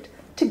edict,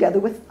 together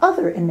with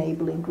other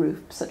enabling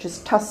groups, such as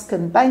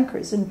Tuscan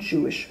bankers and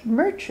Jewish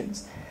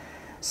merchants.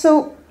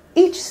 So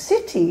each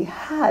city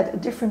had a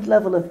different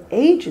level of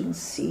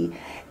agency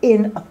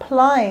in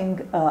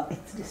applying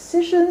its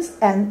decisions,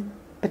 and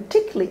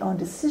particularly on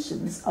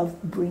decisions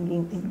of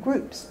bringing in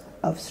groups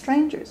of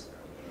strangers.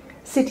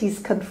 Cities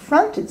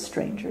confronted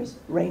strangers,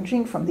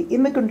 ranging from the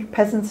immigrant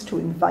peasants to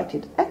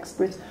invited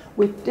experts,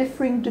 with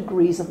differing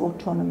degrees of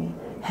autonomy,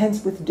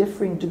 hence with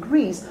differing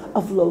degrees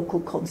of local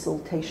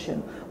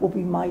consultation, what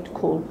we might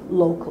call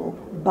local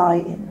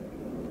buy-in.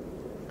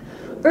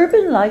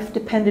 Urban life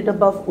depended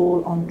above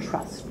all on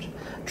trust.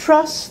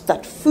 Trust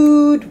that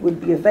food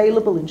would be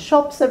available in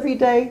shops every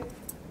day,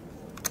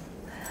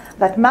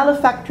 that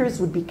malefactors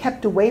would be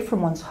kept away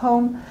from one's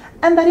home,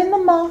 and that in the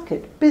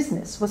market,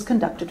 business was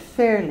conducted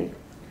fairly.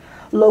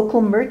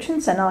 Local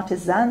merchants and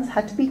artisans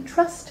had to be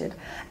trusted,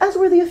 as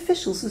were the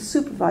officials who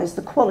supervised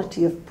the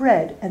quality of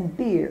bread and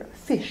beer,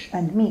 fish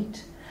and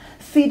meat.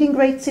 Feeding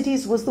great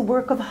cities was the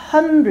work of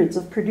hundreds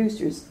of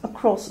producers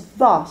across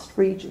vast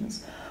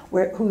regions,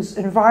 whose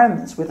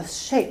environments were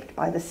thus shaped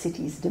by the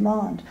city's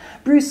demand.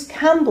 Bruce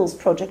Campbell's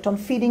project on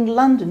feeding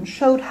London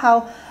showed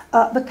how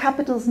the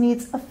capital's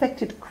needs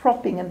affected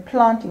cropping and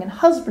planting and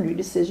husbandry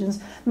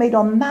decisions made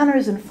on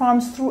manors and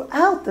farms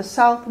throughout the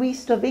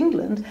southwest of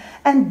England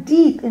and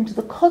deep into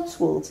the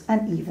Cotswolds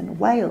and even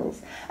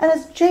Wales. And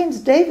as James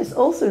Davis,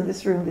 also in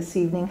this room this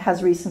evening,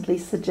 has recently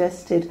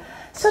suggested,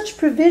 such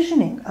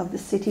provisioning of the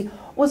city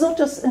was not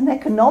just an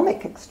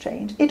economic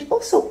exchange, it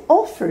also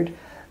offered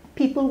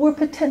people who were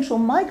potential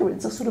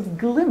migrants a sort of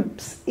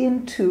glimpse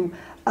into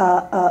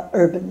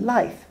urban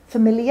life,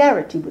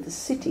 familiarity with the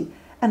city,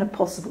 and a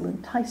possible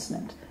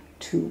enticement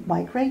to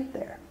migrate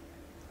there.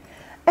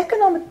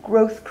 Economic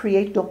growth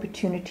created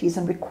opportunities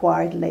and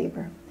required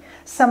labour.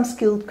 Some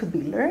skilled could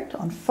be learnt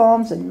on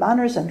farms and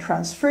manors and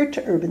transferred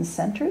to urban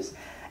centres,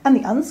 and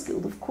the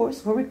unskilled, of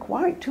course, were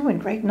required too in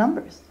great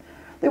numbers.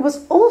 There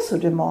was also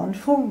demand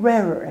for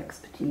rarer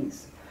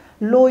expertise: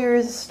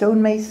 lawyers,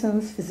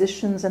 stonemasons,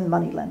 physicians, and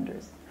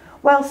moneylenders.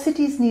 While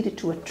cities needed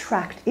to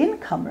attract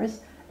incomers,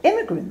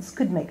 immigrants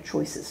could make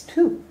choices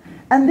too.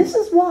 And this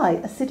is why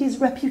a city's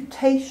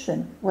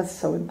reputation was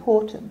so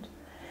important.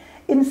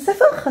 In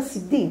Sefer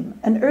Hasidim,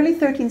 an early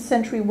 13th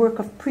century work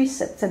of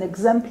precepts and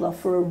exemplar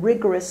for a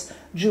rigorous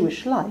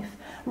Jewish life,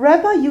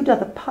 Rabbi Yudah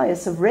the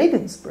Pious of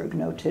Regensburg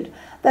noted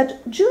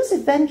that Jews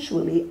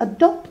eventually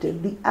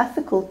adopted the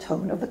ethical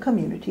tone of the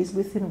communities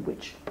within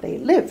which they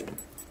lived.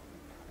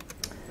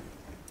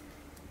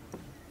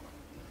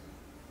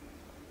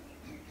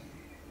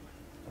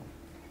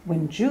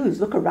 When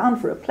Jews look around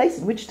for a place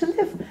in which to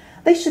live,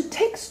 they should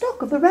take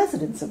stock of the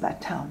residents of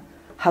that town.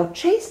 How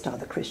chaste are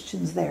the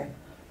Christians there?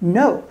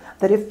 Know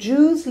that if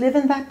Jews live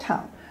in that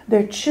town,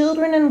 their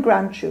children and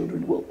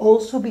grandchildren will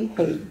also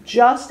behave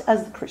just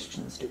as the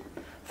Christians do.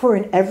 For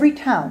in every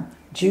town,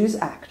 Jews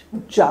act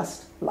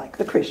just like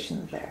the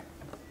Christians there.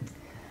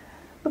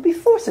 But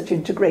before such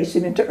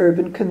integration into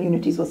urban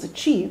communities was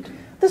achieved,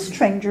 the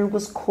stranger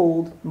was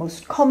called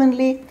most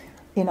commonly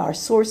in our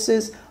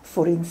sources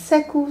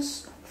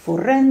forensecus,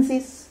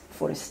 forensis,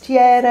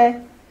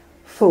 forestiere,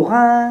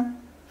 forain,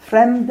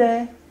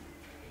 fremde,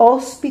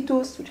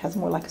 hospitus, which has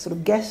more like a sort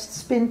of guest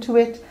spin to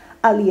it,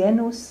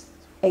 alienus,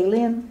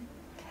 alien.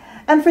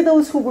 And for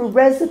those who were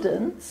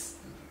residents,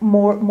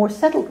 more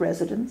settled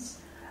residents,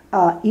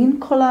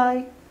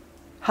 incolae,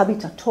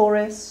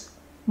 habitatores,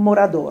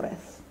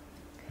 moradores.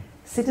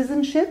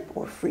 Citizenship,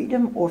 or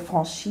freedom, or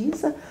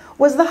franchise,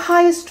 was the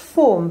highest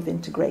form of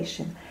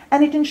integration,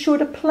 and it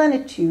ensured a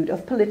plenitude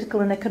of political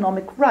and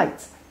economic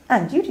rights,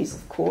 and duties,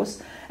 of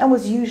course, and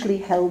was usually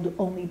held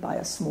only by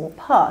a small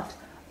part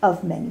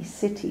of many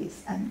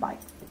cities, and by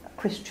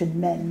Christian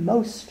men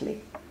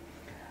mostly.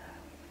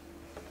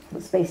 It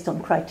was based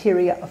on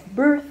criteria of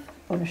birth,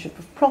 ownership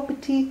of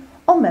property,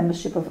 or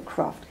membership of a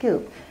craft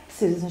guild.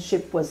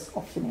 Citizenship was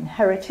often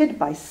inherited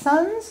by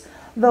sons,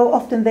 though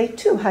often they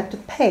too had to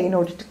pay in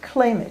order to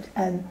claim it,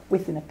 and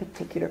within a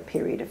particular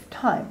period of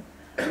time.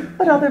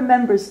 But other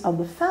members of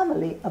the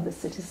family of the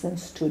citizen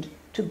stood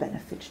to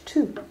benefit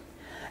too.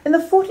 In the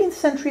 14th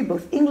century,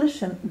 both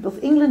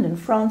England and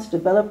France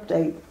developed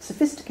a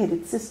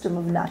sophisticated system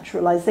of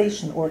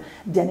naturalization, or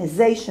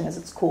denization as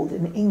it's called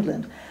in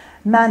England,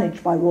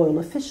 managed by royal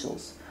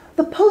officials.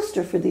 The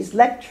poster for these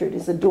lectures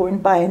is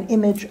adorned by an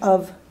image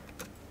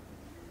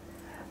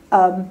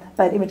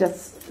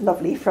that's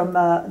lovely from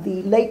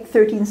the late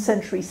 13th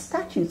century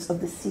statutes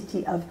of the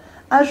city of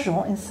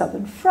Agen in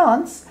southern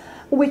France,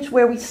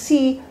 where we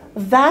see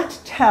that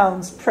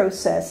town's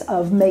process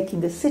of making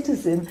the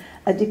citizen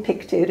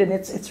depicted, and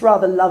it's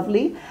rather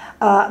lovely.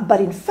 But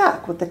in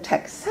fact, what the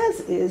text says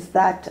is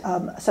that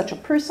such a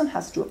person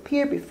has to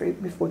appear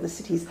before the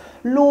city's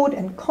lord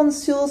and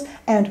consuls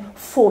and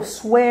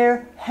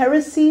forswear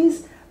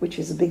heresies, which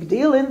is a big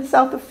deal in the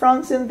south of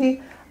France in the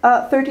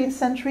 13th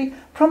century,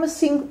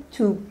 promising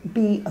to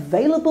be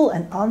available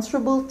and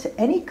answerable to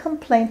any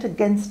complaint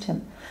against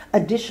him.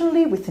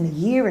 Additionally, within a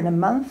year and a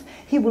month,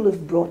 he will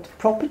have brought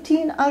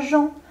property in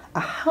Agen, a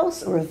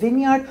house or a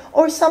vineyard,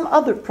 or some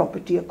other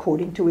property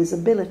according to his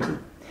ability.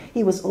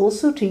 He was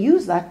also to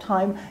use that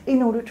time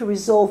in order to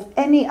resolve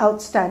any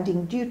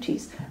outstanding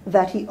duties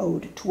that he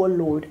owed to a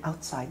lord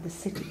outside the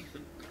city.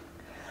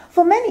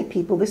 For many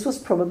people, this was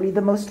probably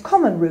the most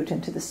common route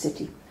into the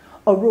city,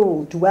 a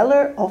rural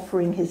dweller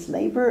offering his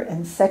labor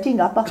and setting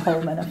up a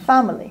home and a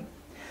family.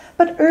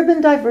 But urban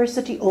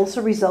diversity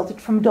also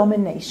resulted from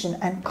domination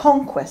and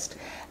conquest,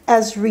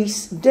 as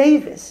Rhys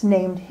Davis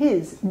named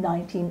his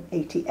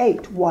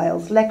 1988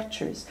 Wiles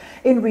Lectures,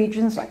 in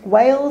regions like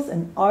Wales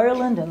and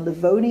Ireland and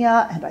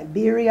Livonia and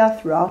Iberia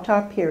throughout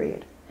our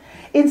period.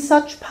 In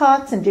such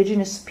parts,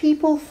 indigenous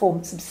people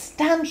formed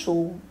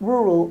substantial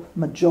rural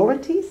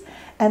majorities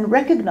and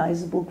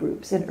recognizable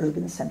groups in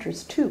urban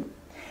centers too.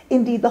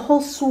 Indeed, the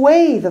whole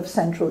swathe of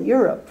Central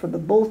Europe, from the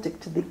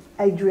Baltic to the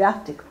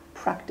Adriatic,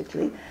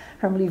 practically,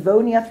 from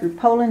Livonia through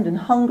Poland and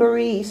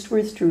Hungary,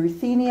 eastwards to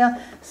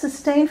Ruthenia,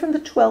 sustained from the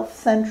 12th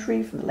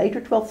century, from the later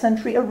 12th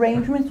century,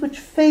 arrangements which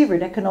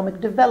favored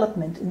economic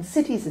development in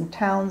cities and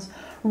towns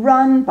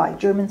run by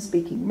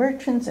German-speaking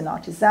merchants and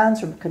artisans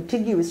from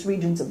contiguous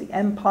regions of the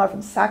empire,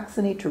 from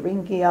Saxony,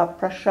 Thuringia,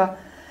 Prussia.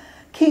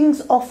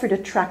 Kings offered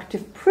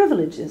attractive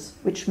privileges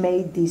which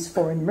made these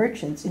foreign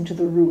merchants into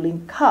the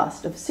ruling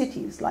caste of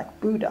cities like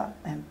Buda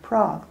and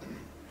Prague.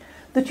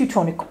 The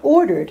Teutonic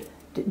Order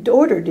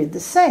did the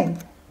same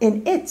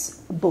in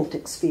its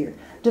Baltic sphere,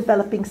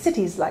 developing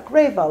cities like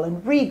Reval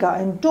and Riga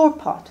and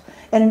Dorpat.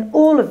 And in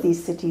all of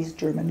these cities,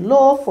 German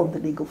law formed the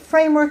legal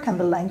framework, and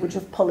the language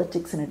of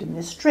politics and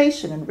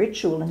administration and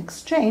ritual and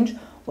exchange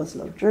was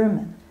Low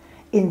German.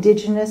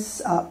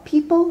 Indigenous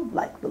people,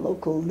 like the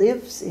local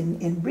lives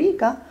in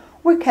Riga,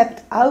 were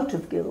kept out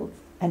of guilds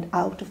and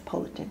out of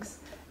politics,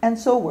 and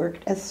so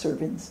worked as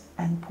servants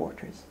and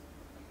porters.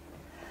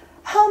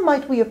 How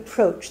might we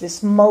approach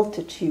this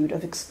multitude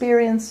of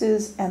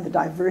experiences and the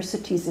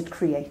diversities it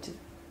created?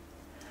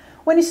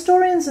 When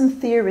historians and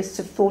theorists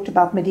have thought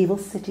about medieval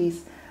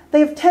cities, they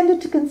have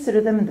tended to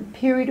consider them in the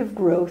period of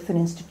growth and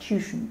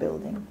institution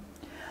building.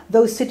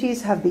 Those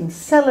cities have been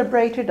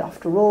celebrated,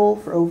 after all,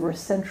 for over a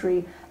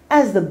century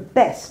as the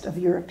best of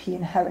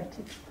European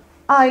heritage,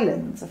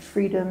 islands of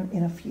freedom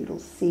in a feudal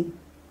sea.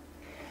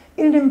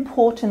 In an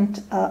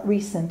important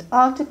recent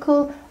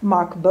article,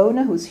 Mark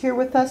Bona, who's here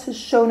with us, has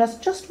shown us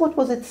just what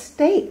was at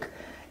stake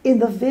in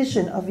the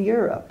vision of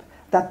Europe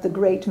that the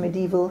great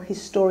medieval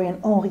historian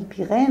Henri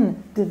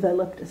Pirenne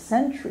developed a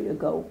century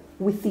ago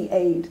with the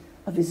aid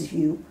of his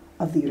view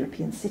of the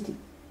European city.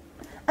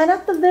 And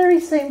at the very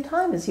same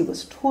time as he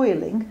was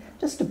toiling,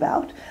 just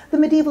about, the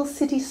medieval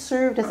city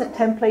served as a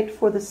template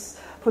for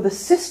the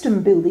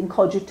system-building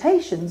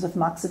cogitations of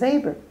Max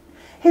Weber.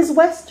 His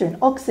Western,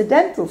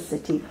 Occidental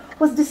city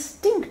was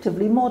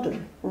distinctively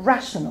modern,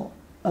 rational,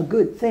 a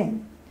good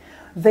thing.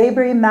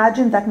 Weber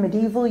imagined that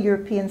medieval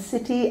European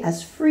city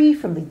as free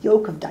from the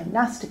yoke of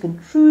dynastic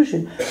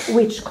intrusion,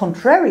 which,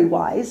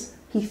 contrariwise,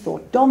 he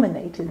thought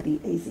dominated the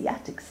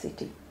Asiatic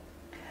city.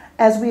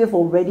 As we have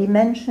already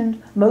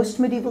mentioned, most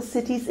medieval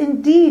cities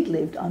indeed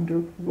lived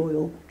under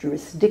royal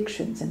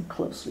jurisdictions and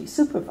closely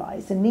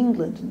supervised in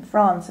England and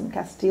France and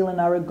Castile and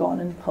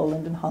Aragon and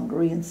Poland and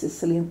Hungary and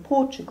Sicily and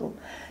Portugal.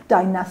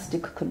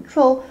 Dynastic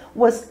control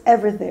was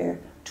ever there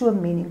to a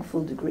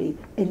meaningful degree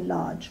in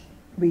large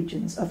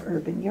regions of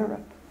urban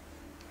Europe.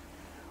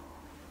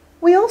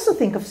 We also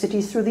think of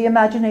cities through the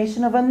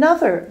imagination of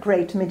another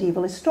great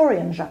medieval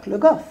historian, Jacques Le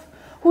Goff,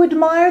 who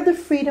admired the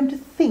freedom to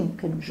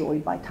think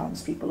enjoyed by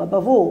townspeople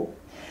above all.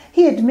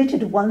 He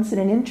admitted once in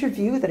an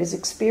interview that his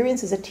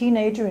experience as a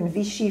teenager in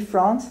Vichy,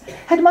 France,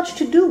 had much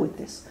to do with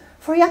this,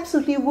 for he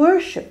absolutely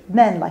worshipped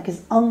men like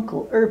his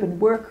uncle, urban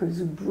workers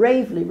who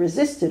bravely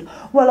resisted,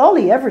 while all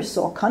he ever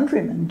saw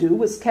countrymen do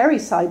was carry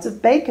sides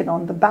of bacon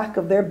on the back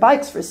of their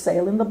bikes for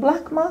sale in the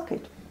black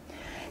market.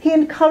 He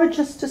encouraged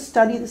us to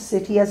study the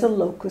city as a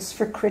locus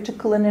for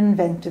critical and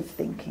inventive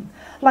thinking,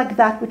 like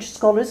that which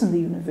scholars in the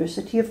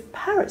University of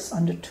Paris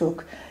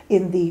undertook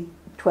in the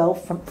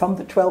from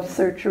the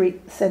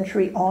 12th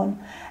century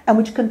on, and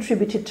which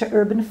contributed to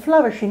urban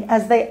flourishing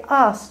as they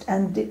asked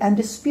and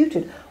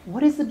disputed,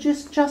 what is the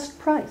just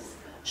price?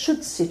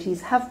 Should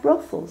cities have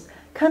brothels?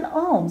 Can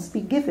alms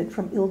be given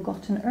from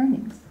ill-gotten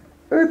earnings?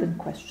 Urban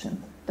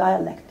questions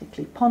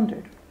dialectically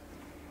pondered.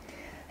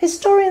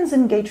 Historians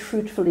engage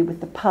fruitfully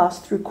with the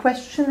past through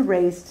questions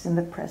raised in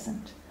the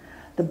present.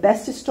 The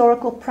best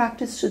historical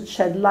practice should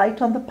shed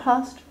light on the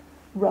past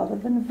rather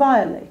than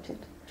violate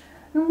it.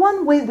 And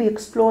one way we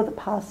explore the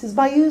past is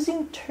by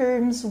using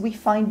terms we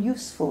find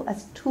useful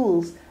as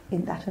tools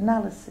in that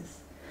analysis,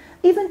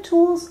 even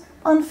tools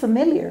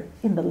unfamiliar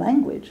in the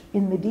language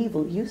in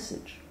medieval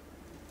usage.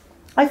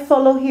 I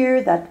follow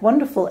here that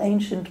wonderful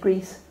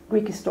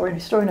Greek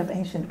historian of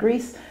ancient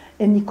Greece,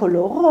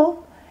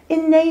 Nicolò,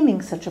 in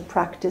naming such a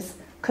practice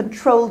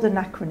controlled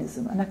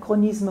anachronism,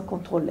 anachronisme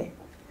contrôlé.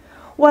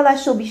 While I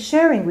shall be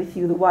sharing with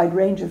you the wide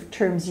range of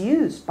terms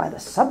used by the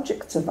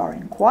subjects of our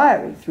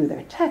inquiry through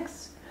their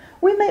texts,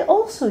 we may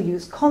also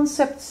use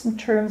concepts and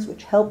terms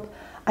which help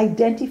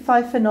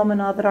identify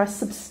phenomena that are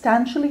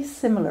substantially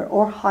similar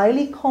or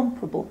highly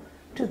comparable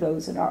to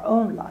those in our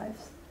own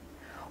lives.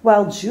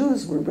 While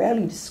Jews were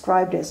rarely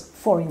described as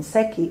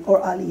foreinseki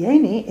or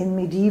alieni in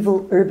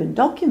medieval urban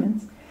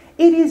documents,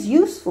 it is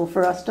useful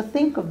for us to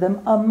think of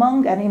them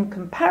among and in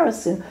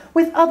comparison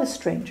with other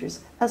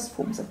strangers as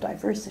forms of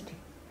diversity.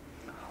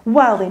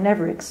 While they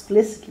never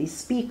explicitly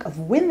speak of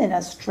women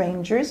as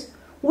strangers,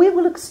 we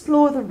will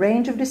explore the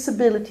range of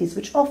disabilities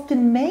which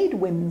often made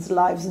women's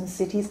lives in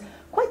cities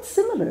quite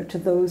similar to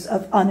those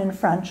of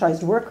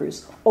unenfranchised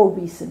workers or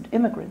recent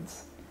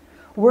immigrants.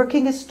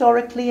 Working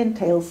historically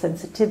entails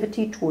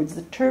sensitivity towards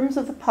the terms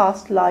of the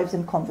past lives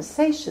and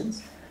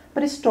conversations,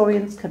 but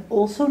historians can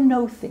also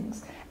know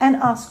things and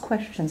ask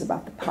questions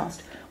about the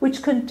past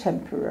which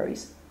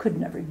contemporaries could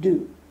never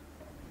do.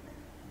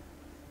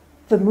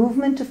 The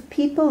movement of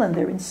people and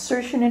their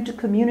insertion into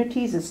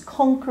communities as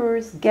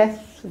conquerors,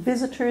 guests,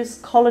 visitors,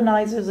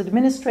 colonizers,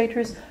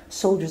 administrators,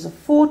 soldiers of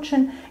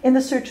fortune, in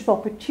the search of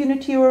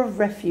opportunity or of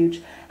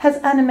refuge, has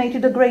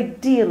animated a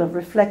great deal of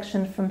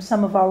reflection from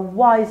some of our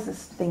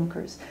wisest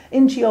thinkers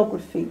in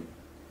geography,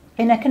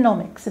 in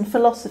economics, in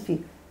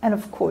philosophy, and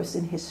of course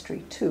in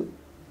history too.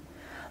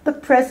 The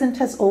present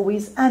has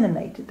always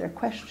animated their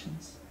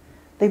questions.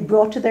 They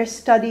brought to their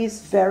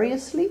studies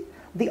variously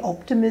the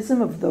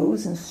optimism of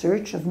those in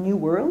search of new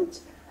worlds,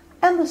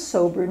 and the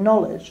sober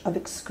knowledge of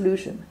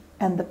exclusion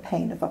and the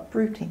pain of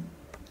uprooting.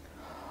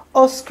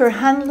 Oscar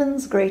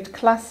Hanlon's great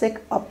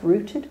classic,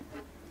 Uprooted,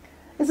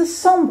 is a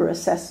somber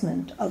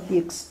assessment of the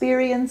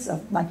experience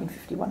of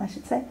 1951, I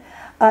should say,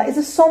 is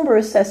a somber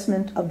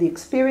assessment of the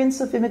experience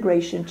of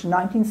immigration to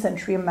 19th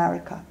century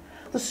America,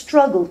 the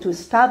struggle to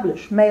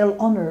establish male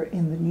honor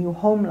in the new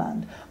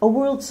homeland, a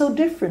world so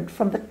different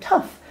from the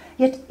tough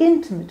yet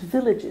intimate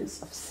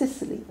villages of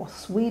Sicily or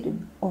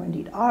Sweden or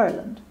indeed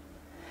Ireland.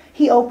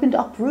 He opened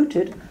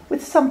Uprooted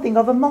with something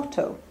of a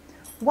motto: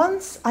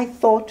 "Once I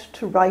thought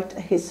to write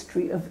a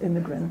history of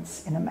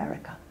immigrants in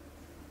America.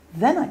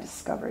 Then I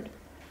discovered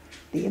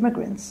the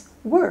immigrants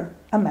were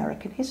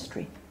American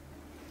history."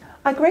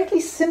 I greatly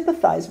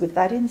sympathize with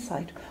that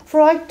insight, for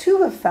I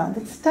too have found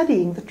that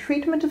studying the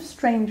treatment of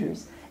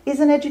strangers is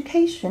an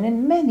education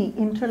in many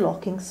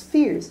interlocking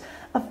spheres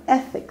of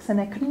ethics and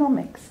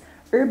economics,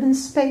 urban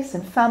space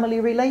and family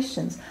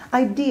relations,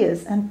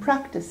 ideas and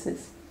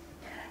practices.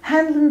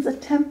 Hanlon's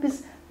attempt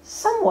is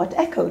somewhat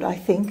echoed, I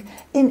think,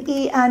 in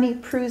E. Annie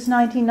Proulx's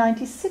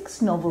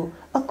 1996 novel,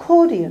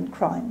 Accordion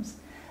Crimes.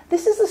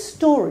 This is a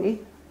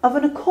story of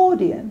an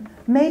accordion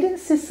made in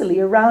Sicily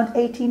around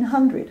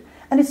 1800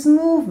 and its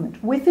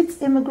movement with its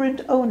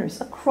immigrant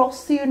owners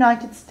across the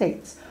United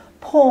States,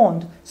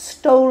 pawned,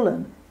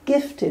 stolen,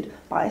 gifted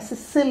by a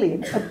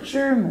Sicilian, a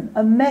German,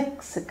 a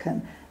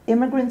Mexican,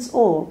 immigrants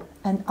all,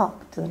 and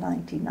up to the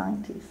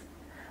 1990s.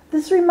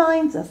 This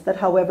reminds us that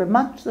however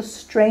much the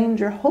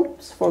stranger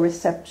hopes for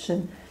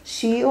reception,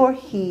 she or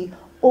he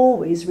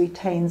always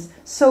retains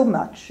so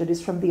much that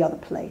is from the other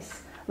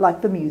place,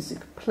 like the music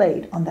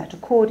played on that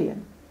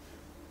accordion.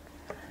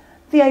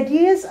 The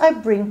ideas I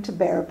bring to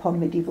bear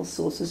upon medieval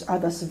sources are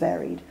thus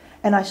varied,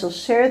 and I shall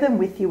share them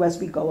with you as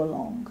we go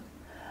along.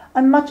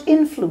 I'm much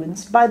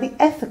influenced by the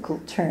ethical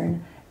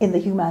turn in the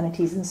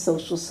humanities and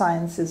social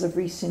sciences of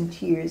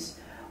recent years,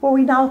 where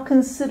we now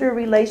consider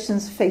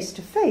relations face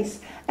to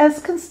face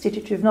as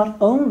constitutive not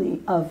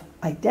only of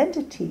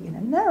identity in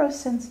a narrow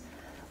sense,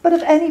 but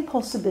of any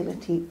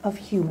possibility of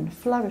human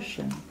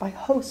flourishing by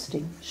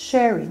hosting,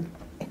 sharing,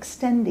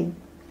 extending.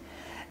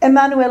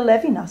 Emmanuel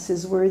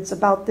Levinas's words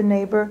about the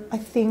neighbor, I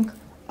think,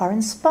 are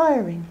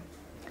inspiring.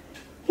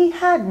 He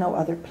had no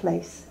other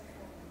place,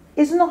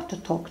 is not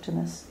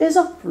autochthonous, is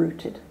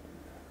uprooted,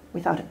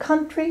 without a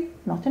country,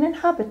 not an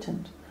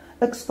inhabitant,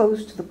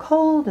 exposed to the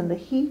cold and the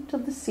heat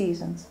of the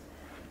seasons.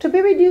 To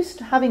be reduced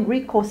to having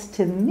recourse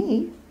to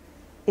me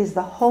is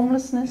the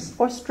homelessness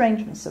or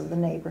strangeness of the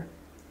neighbor.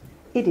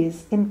 It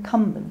is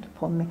incumbent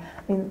upon me.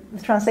 I mean,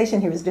 the translation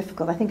here is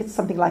difficult. I think it's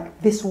something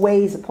like "this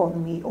weighs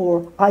upon me"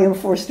 or "I am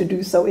forced to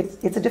do so."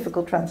 It's a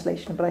difficult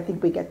translation, but I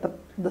think we get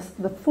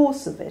the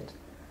force of it.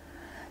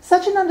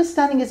 Such an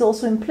understanding is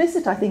also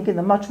implicit, I think, in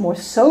the much more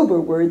sober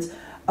words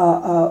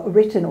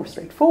written, or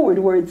straightforward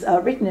words,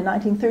 written in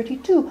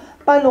 1932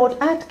 by Lord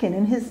Atkin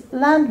in his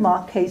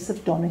landmark case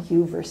of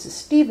Donoghue versus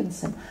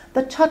Stevenson,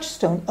 the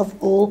touchstone of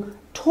all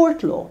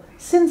tort law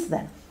since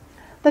then,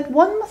 that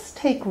one must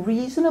take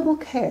reasonable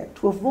care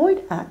to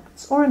avoid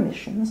acts or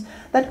omissions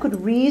that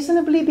could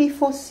reasonably be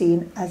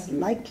foreseen as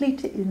likely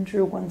to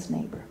injure one's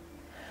neighbor.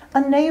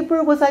 A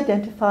neighbor was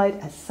identified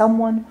as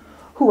someone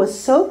who was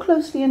so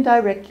closely and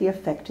directly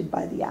affected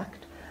by the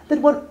act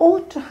that one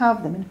ought to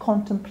have them in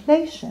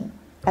contemplation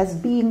as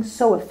being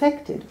so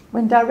affected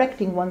when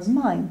directing one's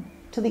mind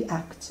to the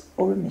acts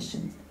or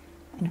omissions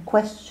in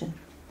question.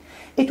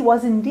 It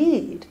was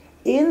indeed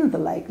in the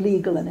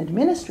legal and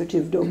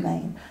administrative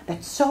domain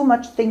that so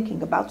much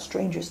thinking about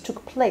strangers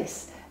took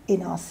place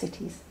in our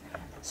cities.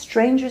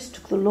 Strangers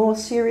took the law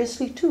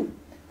seriously too,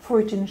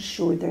 for it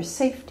ensured their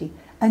safety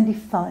and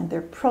defined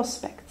their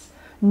prospects.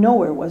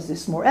 Nowhere was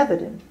this more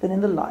evident than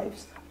in the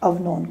lives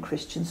of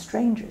non-Christian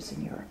strangers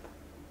in Europe.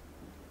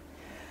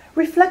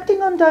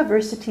 Reflecting on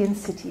diversity in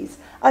cities,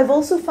 I've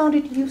also found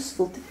it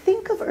useful to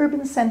think of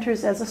urban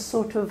centers as a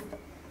sort of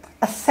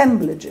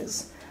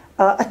assemblages.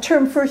 A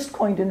term first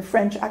coined in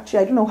French, actually,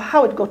 I don't know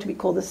how it got to be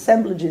called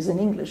assemblages in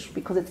English,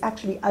 because it's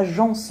actually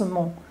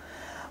agencement,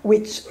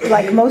 which,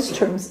 like most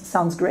terms,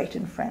 sounds great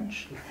in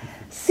French.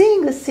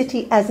 Seeing the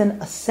city as an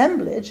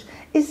assemblage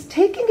is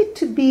taking it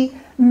to be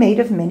made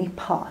of many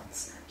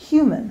parts,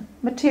 human,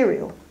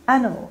 material,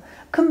 animal,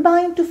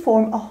 combined to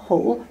form a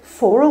whole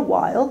for a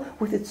while,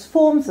 with its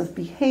forms of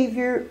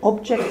behavior,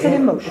 objects, and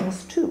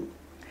emotions too.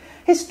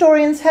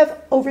 Historians have,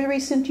 over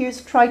recent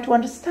years, tried to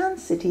understand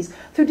cities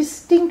through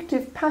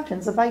distinctive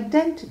patterns of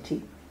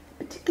identity,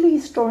 particularly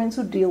historians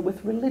who deal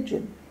with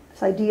religion,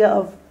 this idea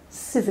of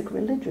civic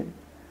religion.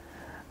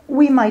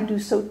 We might do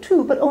so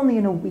too, but only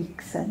in a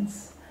weak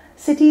sense.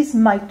 Cities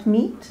might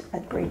meet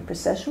at great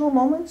processional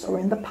moments or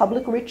in the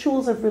public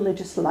rituals of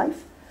religious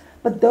life,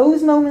 but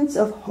those moments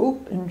of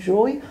hope and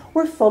joy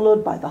were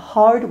followed by the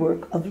hard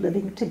work of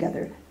living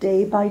together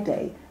day by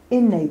day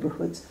in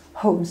neighborhoods,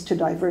 homes to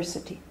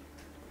diversity.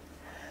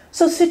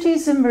 So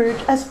cities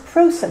emerge as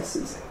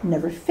processes,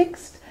 never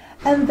fixed,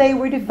 and they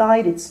were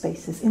divided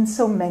spaces in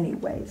so many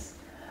ways.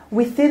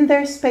 Within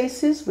their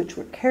spaces, which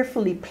were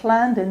carefully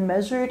planned and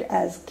measured,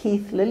 as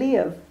Keith Lilly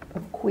of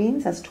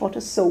Queens has taught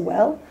us so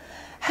well,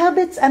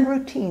 habits and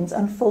routines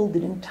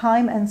unfolded in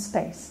time and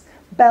space,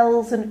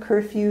 bells and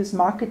curfews,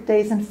 market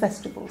days and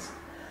festivals.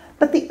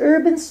 But the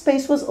urban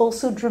space was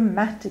also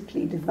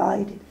dramatically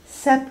divided,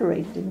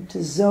 separated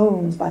into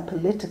zones by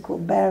political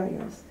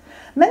barriers.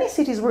 Many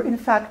cities were in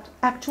fact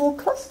actual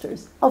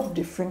clusters of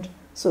different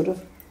sort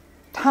of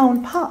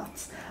town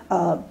parts.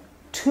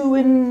 2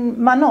 in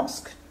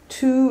Manosque,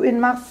 2 in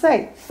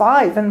Marseille,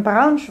 5 in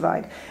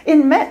Braunschweig.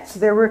 In Metz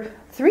there were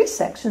 3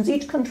 sections,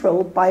 each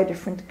controlled by a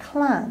different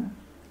clan.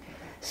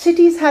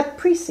 Cities had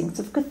precincts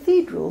of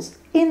cathedrals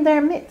in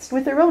their midst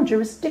with their own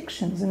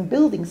jurisdictions and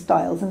building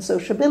styles and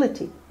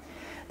sociability.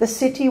 The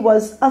city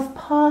was of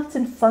parts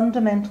in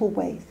fundamental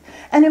ways.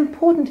 An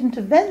important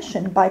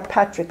intervention by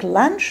Patrick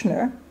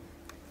Lanchner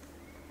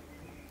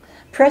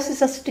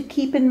presses us to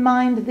keep in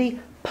mind the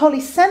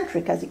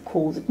polycentric, as he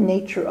calls it,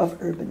 nature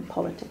of urban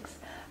politics,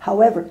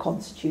 however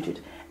constituted,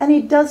 and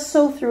he does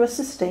so through a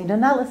sustained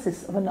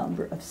analysis of a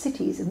number of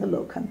cities in the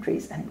Low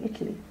Countries and in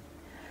Italy.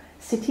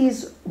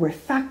 Cities were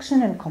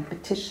faction and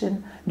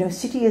competition. No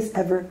city is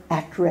ever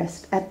at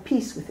rest, at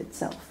peace with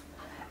itself.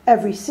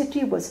 Every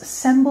city was an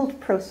assembled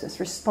process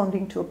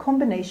responding to a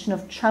combination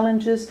of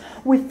challenges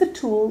with the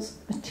tools,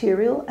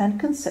 material and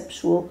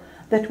conceptual,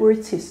 that were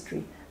its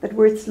history, that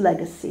were its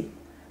legacy,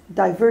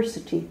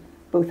 diversity,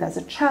 both as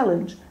a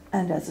challenge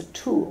and as a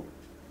tool.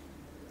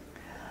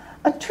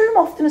 A term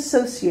often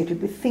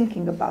associated with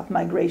thinking about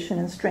migration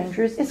and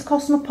strangers is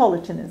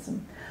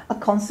cosmopolitanism, a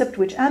concept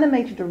which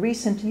animated a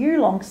recent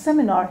year-long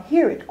seminar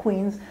here at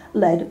Queen's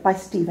led by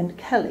Stephen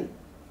Kelly.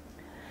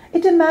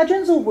 It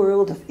imagines a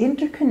world of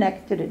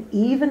interconnected and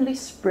evenly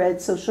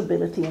spread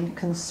sociability and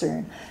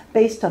concern,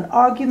 based on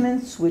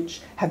arguments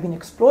which have been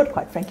explored,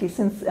 quite frankly,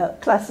 since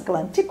classical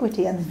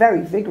antiquity and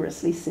very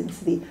vigorously since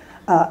the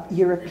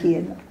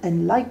European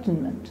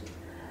Enlightenment.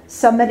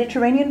 Some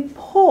Mediterranean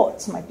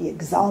ports might be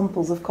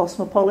examples of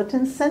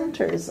cosmopolitan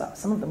centers.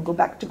 Some of them go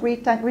back to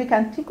Greek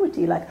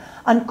antiquity, like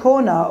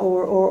Ancona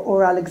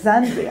or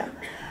Alexandria.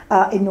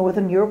 In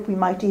Northern Europe, we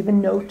might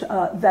even note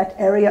that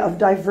area of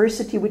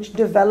diversity which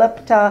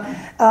developed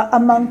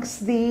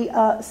amongst the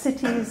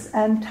cities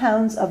and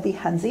towns of the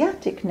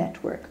Hanseatic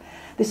network.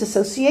 This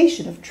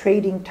association of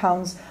trading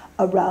towns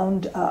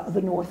around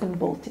the northern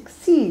Baltic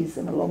seas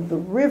and along the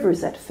rivers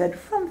that fed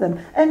from them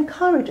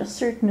encouraged a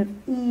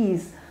certain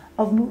ease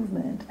of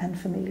movement and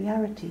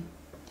familiarity.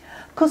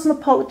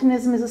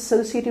 Cosmopolitanism is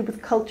associated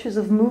with cultures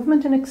of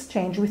movement and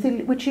exchange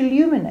which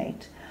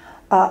illuminate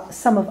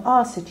some of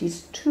our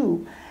cities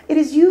too. It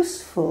is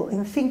useful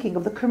in thinking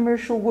of the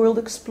commercial world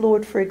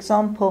explored, for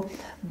example,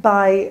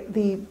 by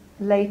the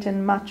late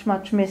and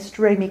much missed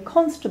Remy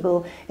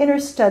Constable in her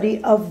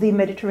study of the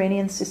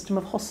Mediterranean system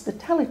of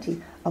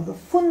hospitality, of the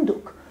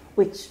funduk,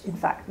 which in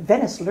fact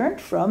Venice learned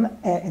from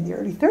in the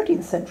early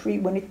 13th century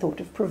when it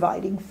thought of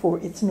providing for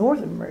its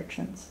northern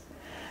merchants.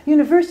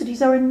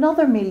 Universities are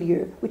another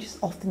milieu which is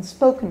often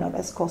spoken of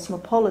as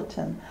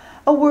cosmopolitan,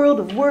 a world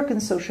of work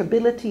and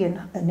sociability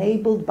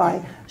enabled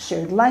by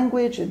shared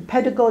language and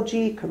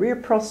pedagogy, career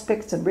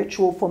prospects and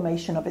ritual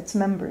formation of its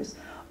members,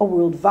 a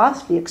world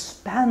vastly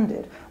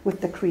expanded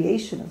with the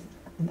creation of,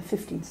 in the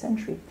 15th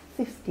century,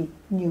 50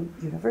 new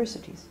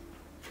universities.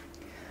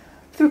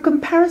 Through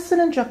comparison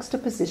and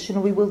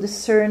juxtaposition, we will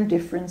discern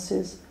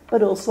differences,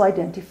 but also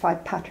identify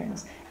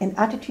patterns in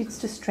attitudes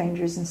to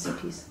strangers in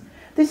cities.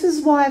 This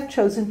is why I've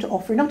chosen to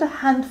offer not a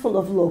handful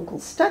of local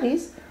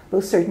studies,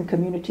 though certain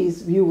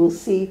communities you will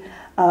see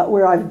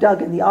where I've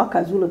dug in the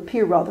archives will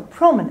appear rather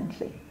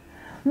prominently.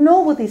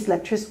 Nor will these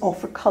lectures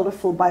offer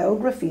colourful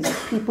biographies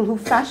of people who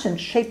fashioned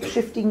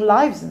shape-shifting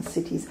lives in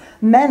cities,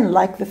 men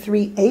like the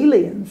 3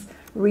 aliens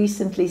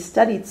recently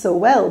studied so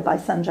well by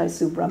Sanjay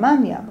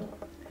Subramaniam.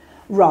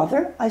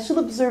 Rather, I shall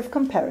observe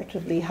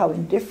comparatively how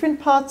in different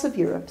parts of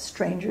Europe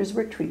strangers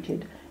were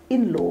treated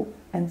in law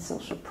and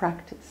social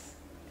practice.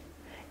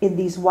 In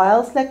these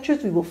Wiles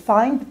lectures, we will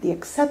find that the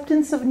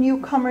acceptance of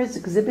newcomers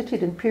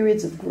exhibited in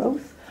periods of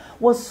growth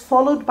was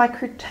followed by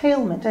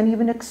curtailment and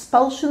even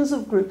expulsions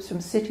of groups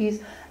from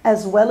cities,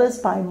 as well as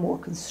by more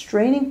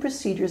constraining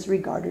procedures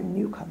regarding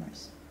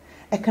newcomers.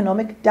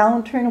 Economic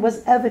downturn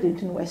was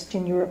evident in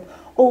Western Europe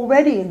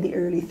already in the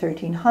early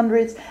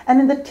 1300s, and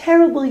in the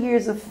terrible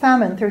years of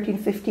famine,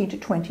 1315 to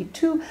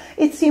 22,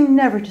 it seemed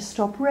never to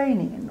stop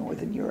raining in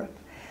Northern Europe.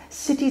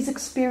 Cities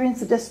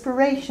experienced the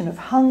desperation of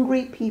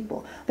hungry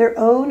people, their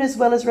own as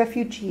well as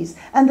refugees,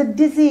 and the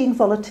dizzying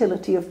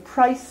volatility of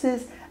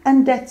prices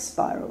and debt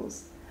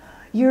spirals.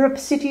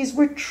 Europe's cities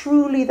were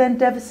truly then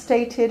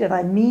devastated, and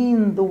I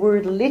mean the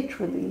word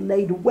literally,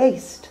 laid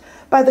waste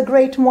by the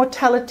great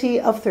mortality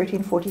of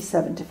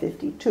 1347 to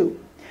 52,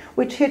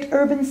 which hit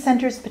urban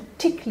centres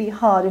particularly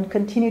hard and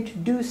continued to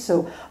do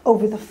so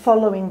over the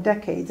following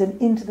decades and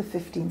into the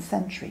 15th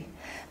century.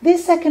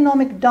 This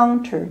economic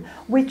downturn,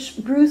 which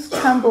Bruce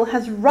Campbell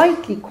has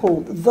rightly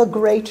called the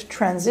Great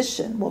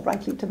Transition, well,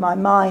 rightly to my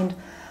mind,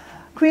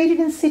 created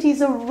in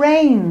cities a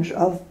range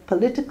of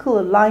political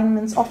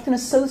alignments often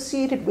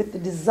associated with the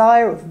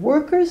desire of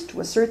workers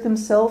to assert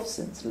themselves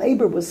since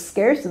labour was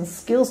scarce and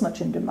skills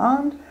much in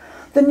demand.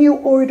 The new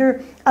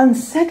order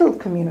unsettled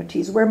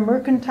communities where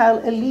mercantile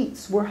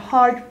elites were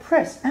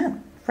hard-pressed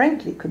and,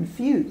 frankly,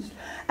 confused,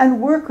 and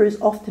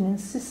workers often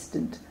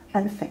insistent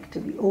and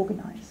effectively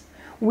organised.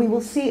 We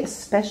will see,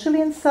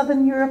 especially in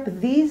southern Europe,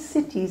 these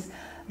cities,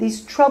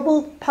 these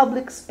troubled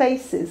public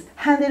spaces,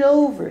 handed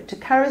over to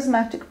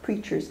charismatic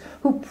preachers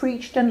who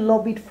preached and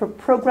lobbied for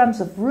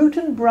programs of root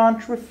and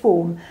branch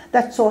reform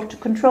that sought to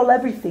control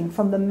everything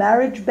from the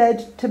marriage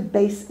bed to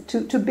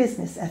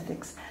business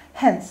ethics,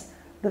 hence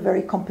the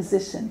very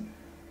composition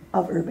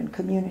of urban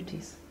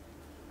communities.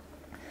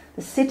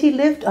 The city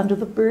lived under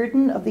the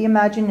burden of the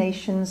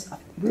imaginations of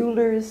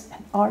rulers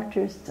and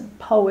artists and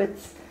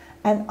poets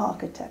and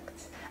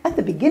architects. At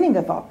the beginning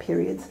of our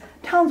periods,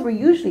 towns were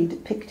usually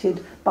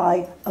depicted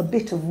by a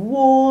bit of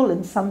wall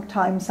and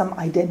sometimes some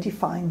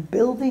identifying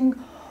building,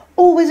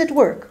 always at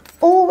work,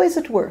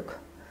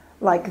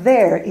 like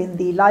there in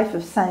the Life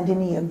of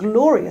Saint-Denis, a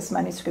glorious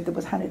manuscript that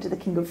was handed to the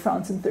King of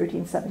France in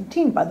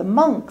 1317 by the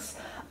monks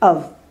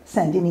of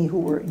Saint-Denis,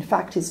 who were in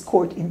fact his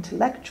court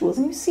intellectuals.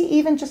 And you see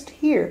even just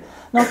here,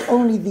 not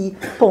only the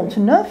Pont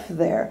Neuf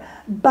there,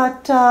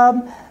 but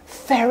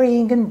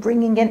ferrying and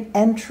bringing and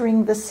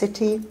entering the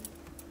city,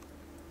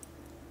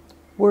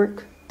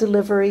 work,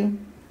 delivery.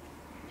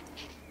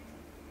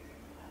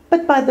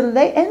 But by the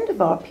end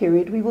of our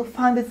period, we will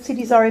find that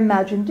cities are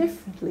imagined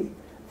differently.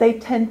 They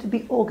tend to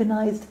be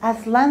organized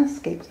as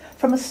landscapes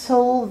from a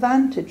sole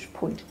vantage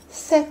point,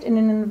 set in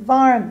an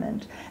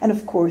environment, and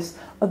of course,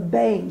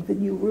 obeying the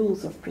new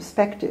rules of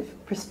perspective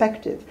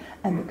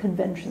and the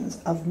conventions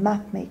of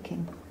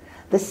map-making.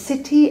 The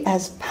city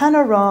as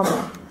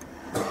panorama.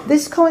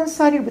 This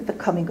coincided with the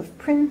coming of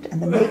print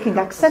and the making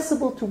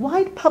accessible to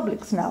wide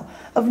publics now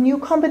of new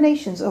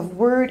combinations of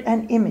word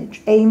and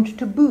image aimed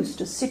to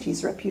boost a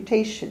city's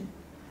reputation.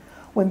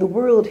 When the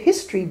world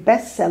history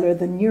bestseller,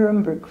 The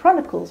Nuremberg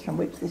Chronicles, from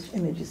which this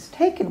image is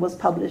taken, was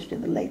published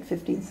in the late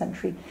 15th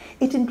century,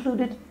 it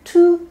included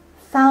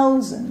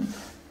 2,000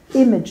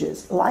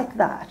 images like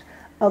that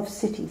of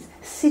cities.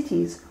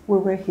 Cities were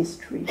where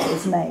history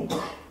was made.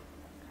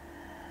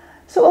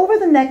 So over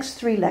the next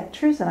 3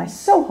 lectures, and I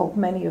so hope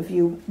many of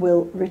you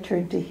will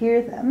return to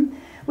hear them,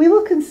 we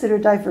will consider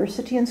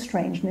diversity and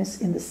strangeness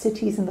in the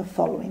cities in the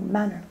following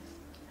manner.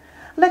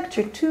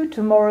 Lecture 2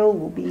 tomorrow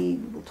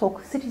we'll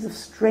talk cities of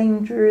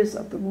strangers,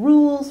 of the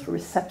rules for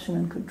reception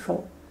and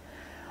control.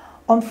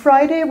 On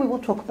Friday we will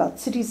talk about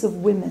cities of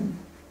women,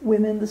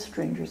 the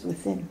strangers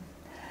within.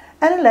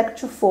 And in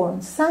lecture 4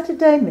 on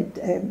Saturday,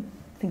 I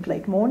think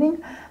late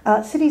morning,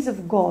 cities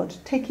of God,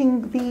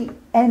 taking the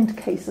end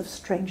case of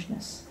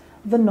strangeness,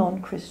 the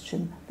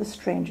non-Christian, the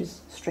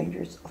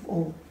strangers of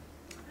all.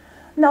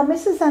 Now,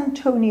 Mrs.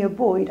 Antonia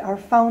Boyd, our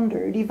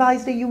founder,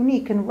 devised a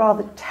unique and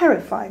rather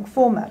terrifying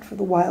format for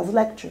the Wiles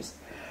lectures.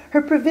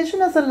 Her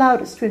provision has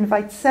allowed us to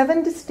invite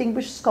 7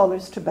 distinguished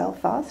scholars to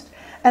Belfast,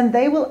 and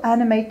they will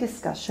animate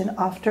discussion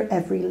after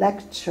every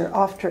lecture,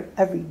 after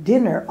every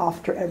dinner,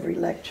 after every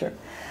lecture.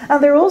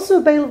 And they're also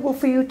available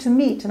for you to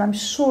meet, and I'm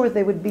sure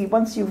they would be,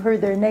 once you've heard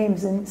their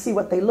names and see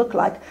what they look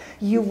like,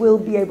 you will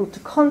be able to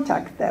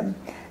contact them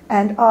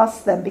and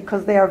ask them,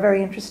 because they are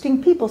very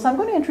interesting people. So I'm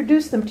going to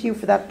introduce them to you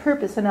for that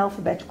purpose in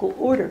alphabetical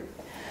order.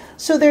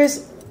 So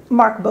there's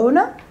Mark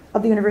Bona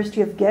of the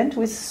University of Ghent,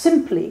 who is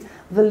simply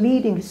the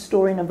leading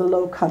historian of the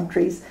Low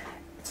Countries,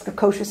 its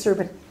precocious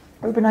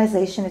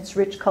urbanization, its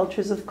rich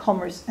cultures of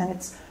commerce, and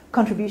its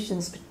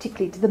contributions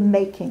particularly to the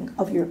making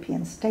of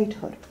European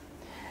statehood.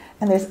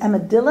 And there's Emma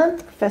Dillon,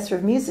 professor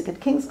of music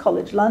at King's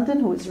College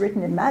London, who has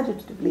written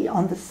imaginatively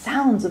on the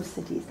sounds of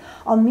cities,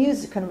 on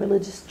music and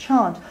religious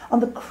chant, on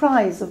the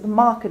cries of the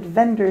market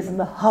vendors and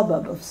the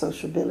hubbub of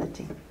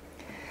sociability.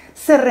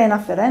 Serena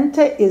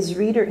Ferrante is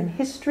reader in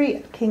history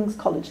at King's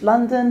College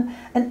London,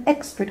 an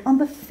expert on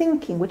the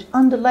thinking which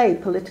underlay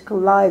political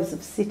lives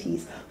of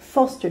cities,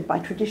 fostered by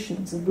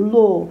traditions of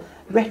law,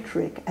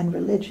 rhetoric, and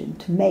religion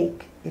to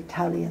make the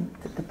Italian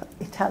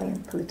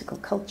political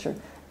culture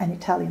and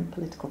Italian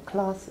political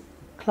classes.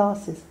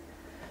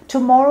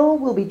 Tomorrow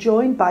we'll be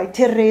joined by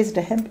Thérèse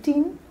de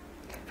Hemptien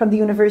from the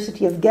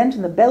University of Ghent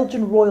and the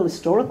Belgian Royal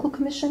Historical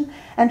Commission,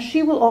 and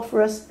she will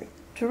offer us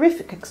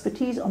terrific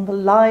expertise on the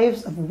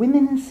lives of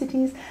women in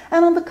cities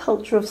and on the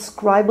culture of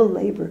scribal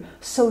labour,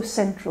 so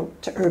central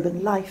to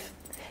urban life.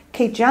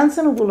 Kate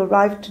Jansen will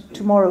arrive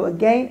tomorrow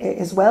again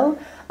as well,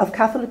 of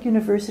Catholic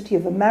University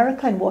of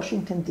America in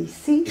Washington,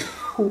 D.C.,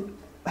 who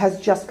has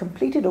just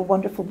completed a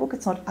wonderful book,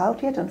 it's not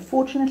out yet,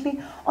 unfortunately,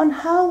 on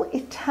how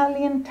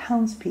Italian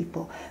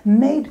townspeople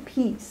made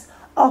peace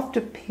after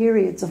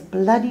periods of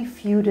bloody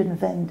feud and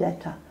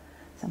vendetta.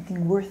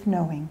 Something worth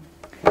knowing.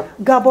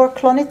 Gabor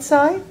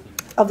Klonitsai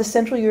of the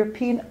Central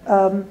European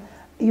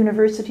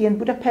University in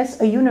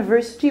Budapest, a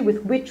university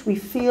with which we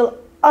feel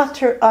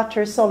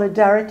utter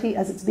solidarity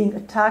as it's being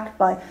attacked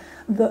by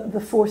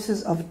the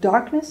forces of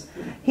darkness.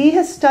 He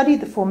has studied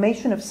the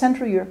formation of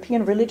Central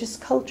European religious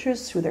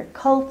cultures through their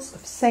cults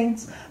of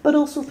saints, but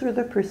also through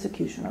their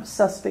persecution of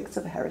suspects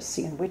of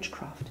heresy and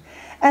witchcraft.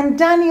 And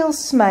Daniel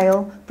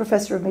Smale,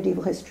 professor of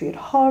medieval history at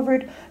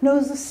Harvard,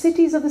 knows the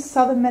cities of the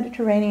southern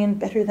Mediterranean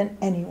better than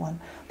anyone,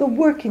 the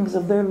workings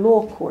of their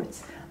law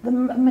courts, the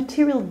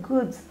material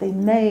goods they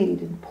made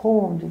and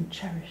pawned and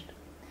cherished.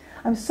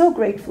 I'm so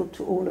grateful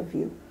to all of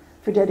you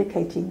for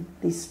dedicating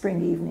these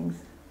spring evenings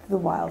to the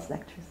Wiles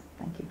lectures.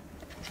 Thank you.